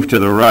you move to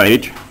the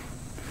right,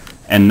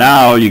 and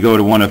now you go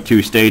to one of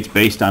two states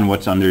based on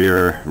what's under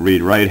your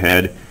read-write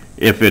head.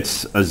 If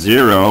it's a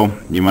 0,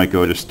 you might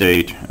go to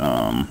state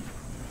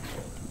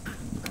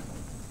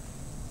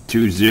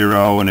 2,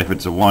 0, and if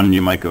it's a 1,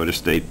 you might go to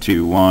state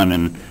 2,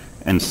 1,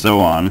 and so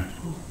on.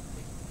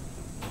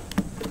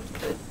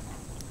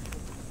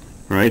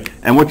 Right?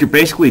 And what you're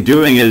basically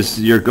doing is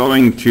you're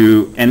going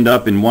to end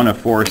up in one of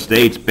 4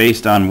 states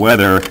based on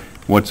whether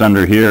what's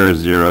under here is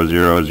 0,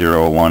 0,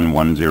 0, 1,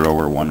 1, 0,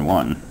 or 1,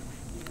 1.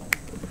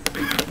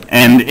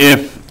 And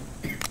if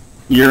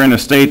you're in a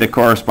state that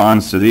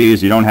corresponds to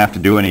these, you don't have to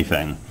do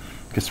anything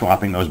because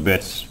swapping those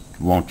bits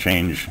won't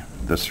change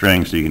the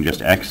string, so you can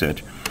just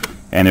exit.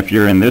 And if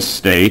you're in this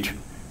state,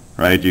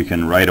 right, you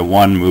can write a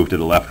 1, move to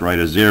the left, write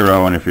a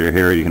 0, and if you're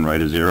here, you can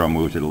write a 0,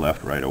 move to the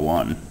left, write a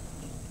 1.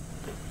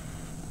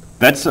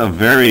 That's a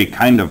very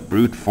kind of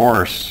brute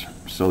force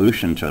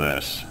solution to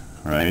this,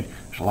 right?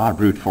 There's a lot of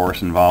brute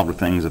force involved with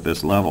things at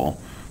this level.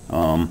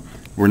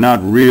 We're not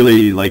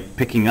really like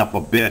picking up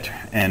a bit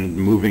and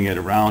moving it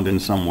around in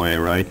some way,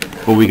 right?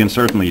 But we can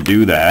certainly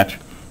do that.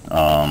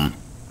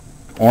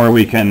 Or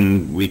we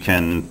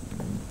can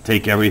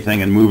take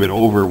everything and move it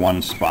over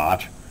one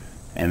spot,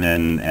 and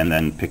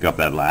then pick up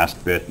that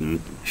last bit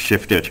and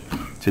shift it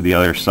to the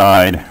other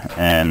side,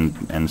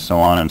 and so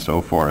on and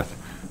so forth.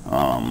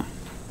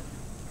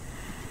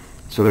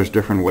 So there's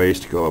different ways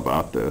to go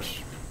about this.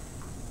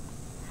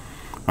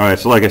 All right,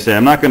 so like I said,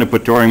 I'm not going to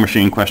put Turing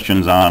machine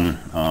questions on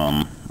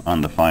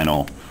the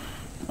final,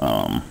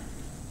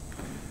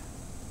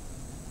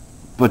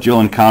 but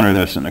you'll encounter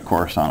this in the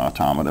course on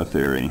automata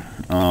theory.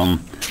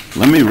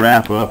 Let me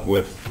wrap up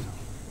with,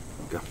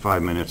 got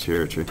 5 minutes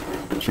here to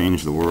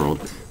change the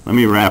world. Let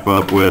me wrap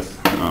up with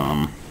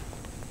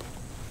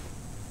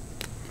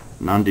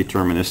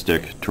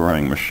non-deterministic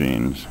Turing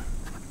machines.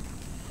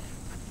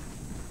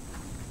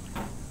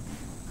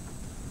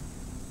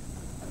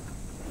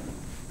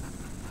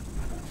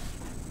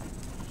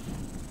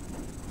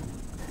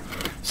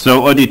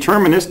 So a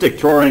deterministic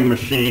Turing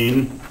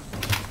machine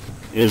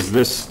is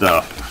this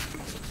stuff,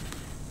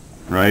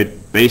 right?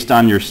 Based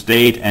on your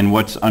state and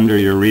what's under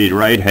your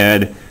read-write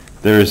head,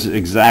 there's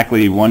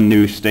exactly one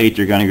new state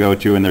you're going to go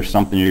to, and there's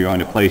something you're going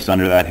to place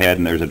under that head,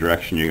 and there's a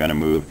direction you're going to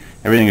move.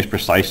 Everything is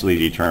precisely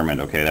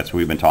determined, okay? That's what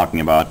we've been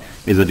talking about,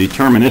 is a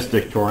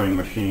deterministic Turing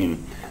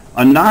machine.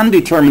 A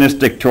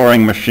non-deterministic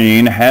Turing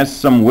machine has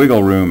some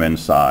wiggle room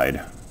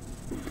inside.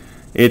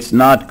 It's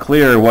not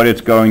clear what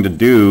it's going to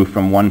do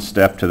from one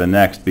step to the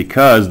next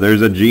because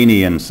there's a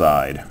genie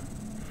inside.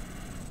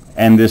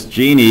 And this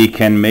genie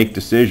can make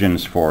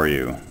decisions for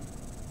you.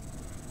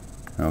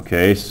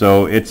 Okay,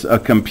 so it's a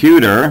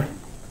computer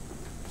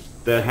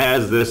that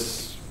has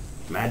this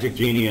magic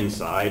genie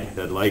inside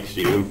that likes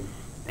you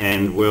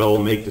and will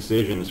make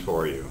decisions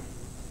for you.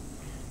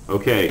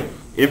 Okay,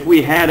 If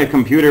we had a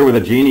computer with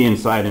a genie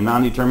inside, a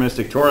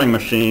non-deterministic Turing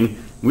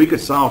machine, we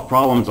could solve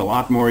problems a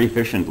lot more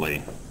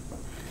efficiently.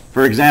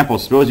 For example,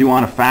 suppose you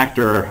want to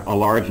factor a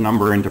large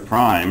number into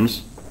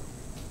primes.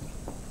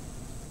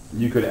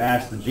 You could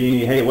ask the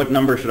genie, hey, what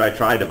number should I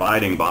try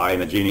dividing by?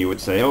 And the genie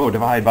would say, oh,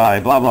 divide by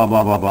blah, blah,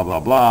 blah, blah, blah, blah,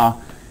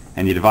 blah.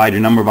 And you divide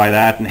your number by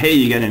that, and hey,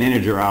 you get an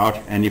integer out,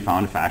 and you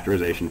found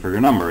factorization for your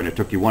number, and it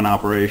took you one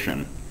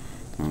operation.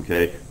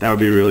 Okay, that would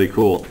be really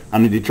cool.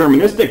 On the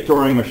deterministic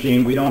Turing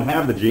machine, we don't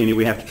have the genie.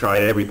 We have to try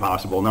every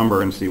possible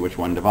number and see which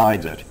one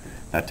divides it.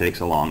 That takes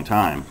a long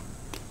time.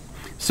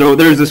 So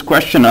there's this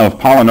question of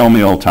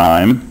polynomial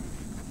time.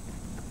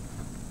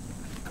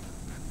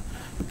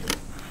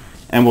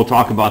 And we'll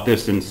talk about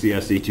this in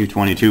CSE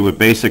 222, but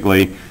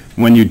basically,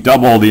 when you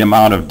double the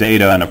amount of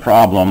data in a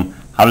problem,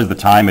 how does the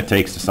time it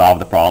takes to solve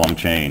the problem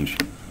change?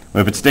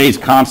 Well, if it stays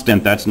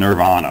constant, that's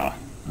nirvana,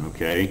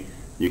 okay?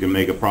 You can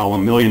make a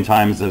problem a million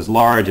times as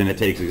large and it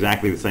takes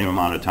exactly the same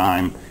amount of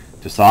time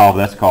to solve.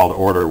 That's called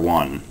order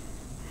 1.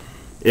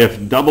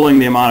 If doubling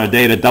the amount of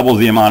data doubles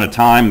the amount of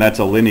time, that's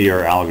a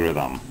linear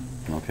algorithm,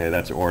 okay?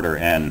 That's order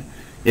n.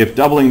 If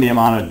doubling the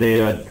amount of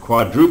data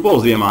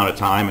quadruples the amount of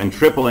time and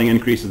tripling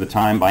increases the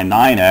time by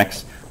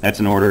 9x, that's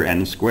an order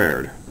n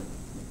squared.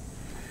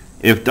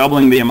 If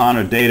doubling the amount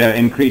of data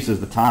increases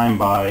the time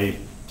by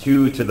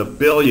 2 to the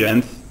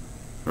billionth,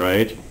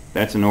 right,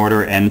 that's an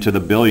order n to the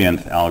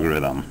billionth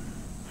algorithm.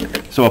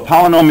 So a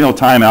polynomial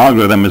time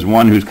algorithm is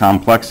one whose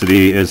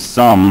complexity is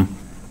some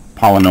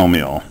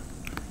polynomial.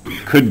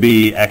 Could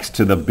be x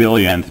to the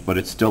billionth, but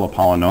it's still a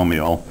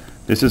polynomial.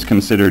 This is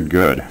considered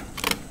good.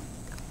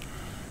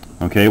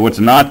 Okay, what's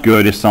not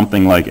good is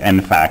something like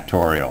n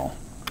factorial,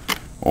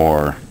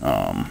 or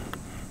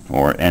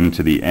n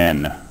to the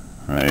n,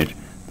 right?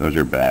 Those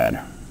are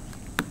bad.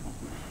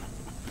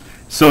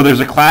 So there's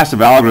a class of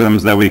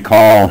algorithms that we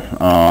call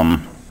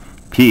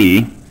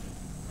P,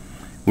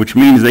 which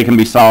means they can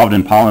be solved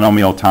in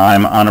polynomial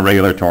time on a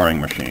regular Turing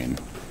machine.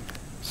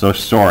 So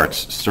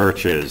sorts,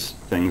 searches,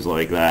 things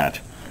like that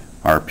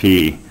are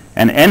P.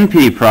 An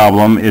NP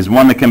problem is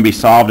one that can be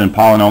solved in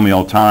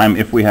polynomial time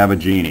if we have a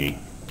genie.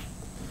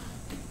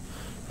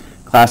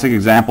 Classic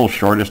example,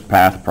 shortest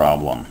path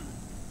problem.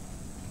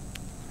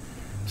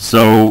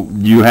 So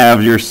you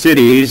have your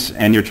cities,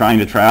 and you're trying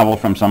to travel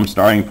from some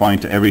starting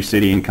point to every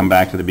city and come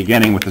back to the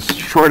beginning with the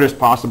shortest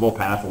possible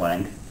path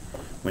length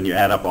when you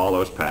add up all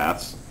those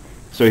paths.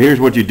 So here's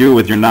what you do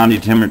with your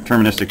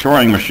non-deterministic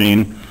Turing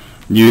machine.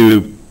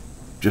 You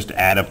just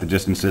add up the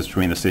distances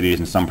between the cities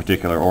in some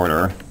particular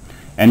order,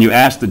 and you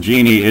ask the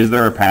genie, is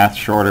there a path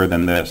shorter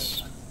than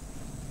this?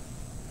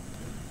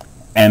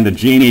 And the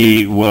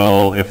genie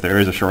will, if there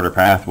is a shorter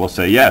path, will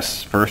say,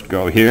 yes, first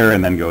go here,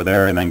 and then go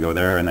there, and then go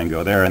there, and then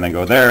go there, and then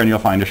go there, and you'll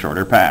find a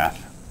shorter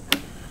path.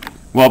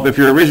 Well, if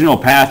your original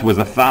path was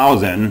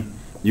 1,000,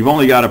 you've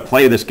only got to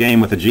play this game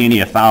with the genie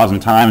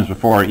 1,000 times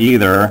before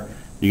either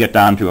you get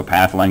down to a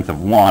path length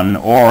of 1,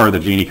 or the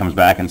genie comes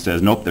back and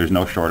says, nope, there's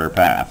no shorter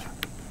path.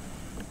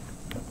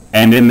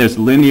 And in this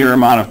linear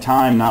amount of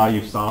time, now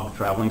you've solved the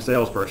traveling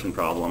salesperson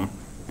problem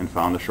and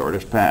found the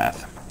shortest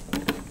path.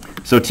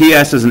 So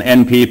TS is an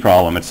NP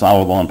problem. It's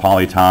solvable in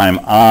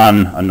polytime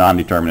on a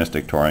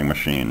non-deterministic Turing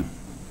machine.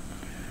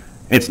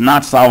 It's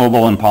not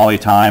solvable in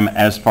polytime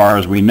as far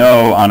as we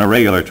know on a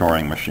regular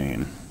Turing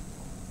machine.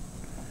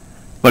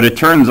 But it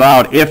turns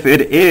out if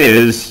it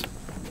is,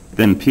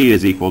 then P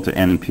is equal to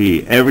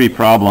NP. Every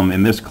problem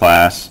in this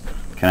class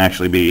can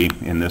actually be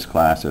in this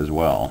class as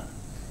well.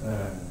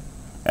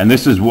 And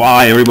this is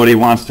why everybody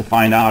wants to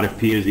find out if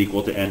P is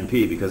equal to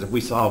NP, because if we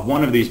solve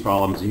one of these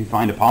problems and you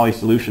find a poly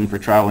solution for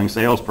traveling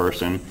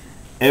salesperson,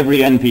 every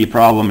NP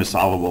problem is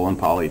solvable in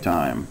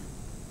polytime.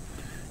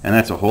 And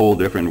that's a whole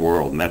different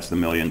world, and that's the $1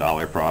 million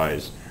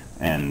prize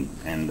and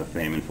the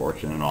fame and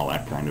fortune and all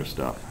that kind of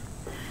stuff.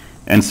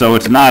 And so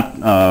it's not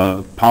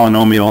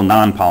polynomial,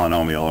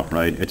 non-polynomial,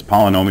 right? It's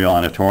polynomial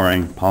on a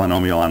Turing,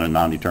 polynomial on a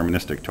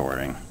non-deterministic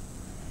Turing,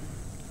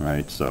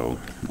 right? So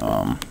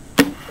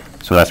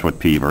so that's what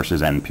P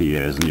versus NP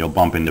is, and you'll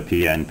bump into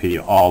P,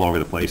 NP all over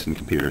the place in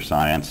computer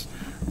science.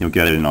 You'll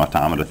get it in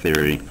automata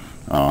theory,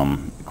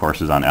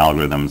 courses on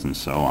algorithms, and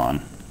so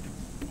on.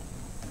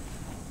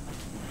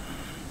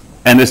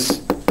 And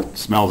this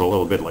smells a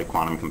little bit like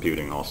quantum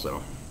computing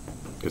also,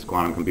 because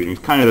quantum computing is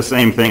kind of the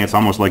same thing. It's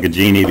almost like a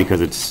genie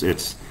because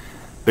it's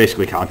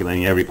basically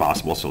calculating every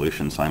possible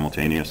solution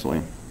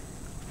simultaneously.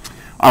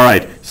 All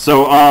right,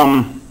 so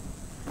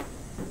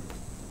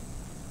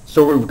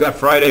we've got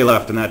Friday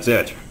left, and that's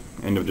it.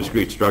 End of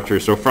discrete structure.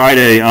 So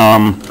Friday,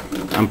 I'm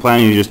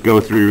planning to just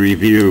go through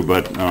review,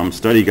 but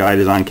study guide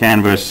is on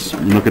Canvas.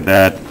 Look at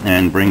that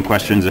and bring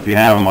questions if you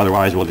have them.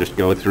 Otherwise, we'll just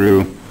go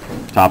through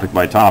topic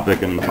by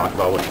topic and talk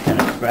about what you can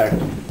expect,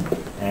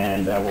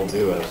 and that will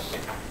do us.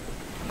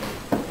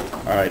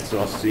 All right, so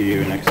I'll see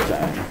you next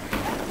time.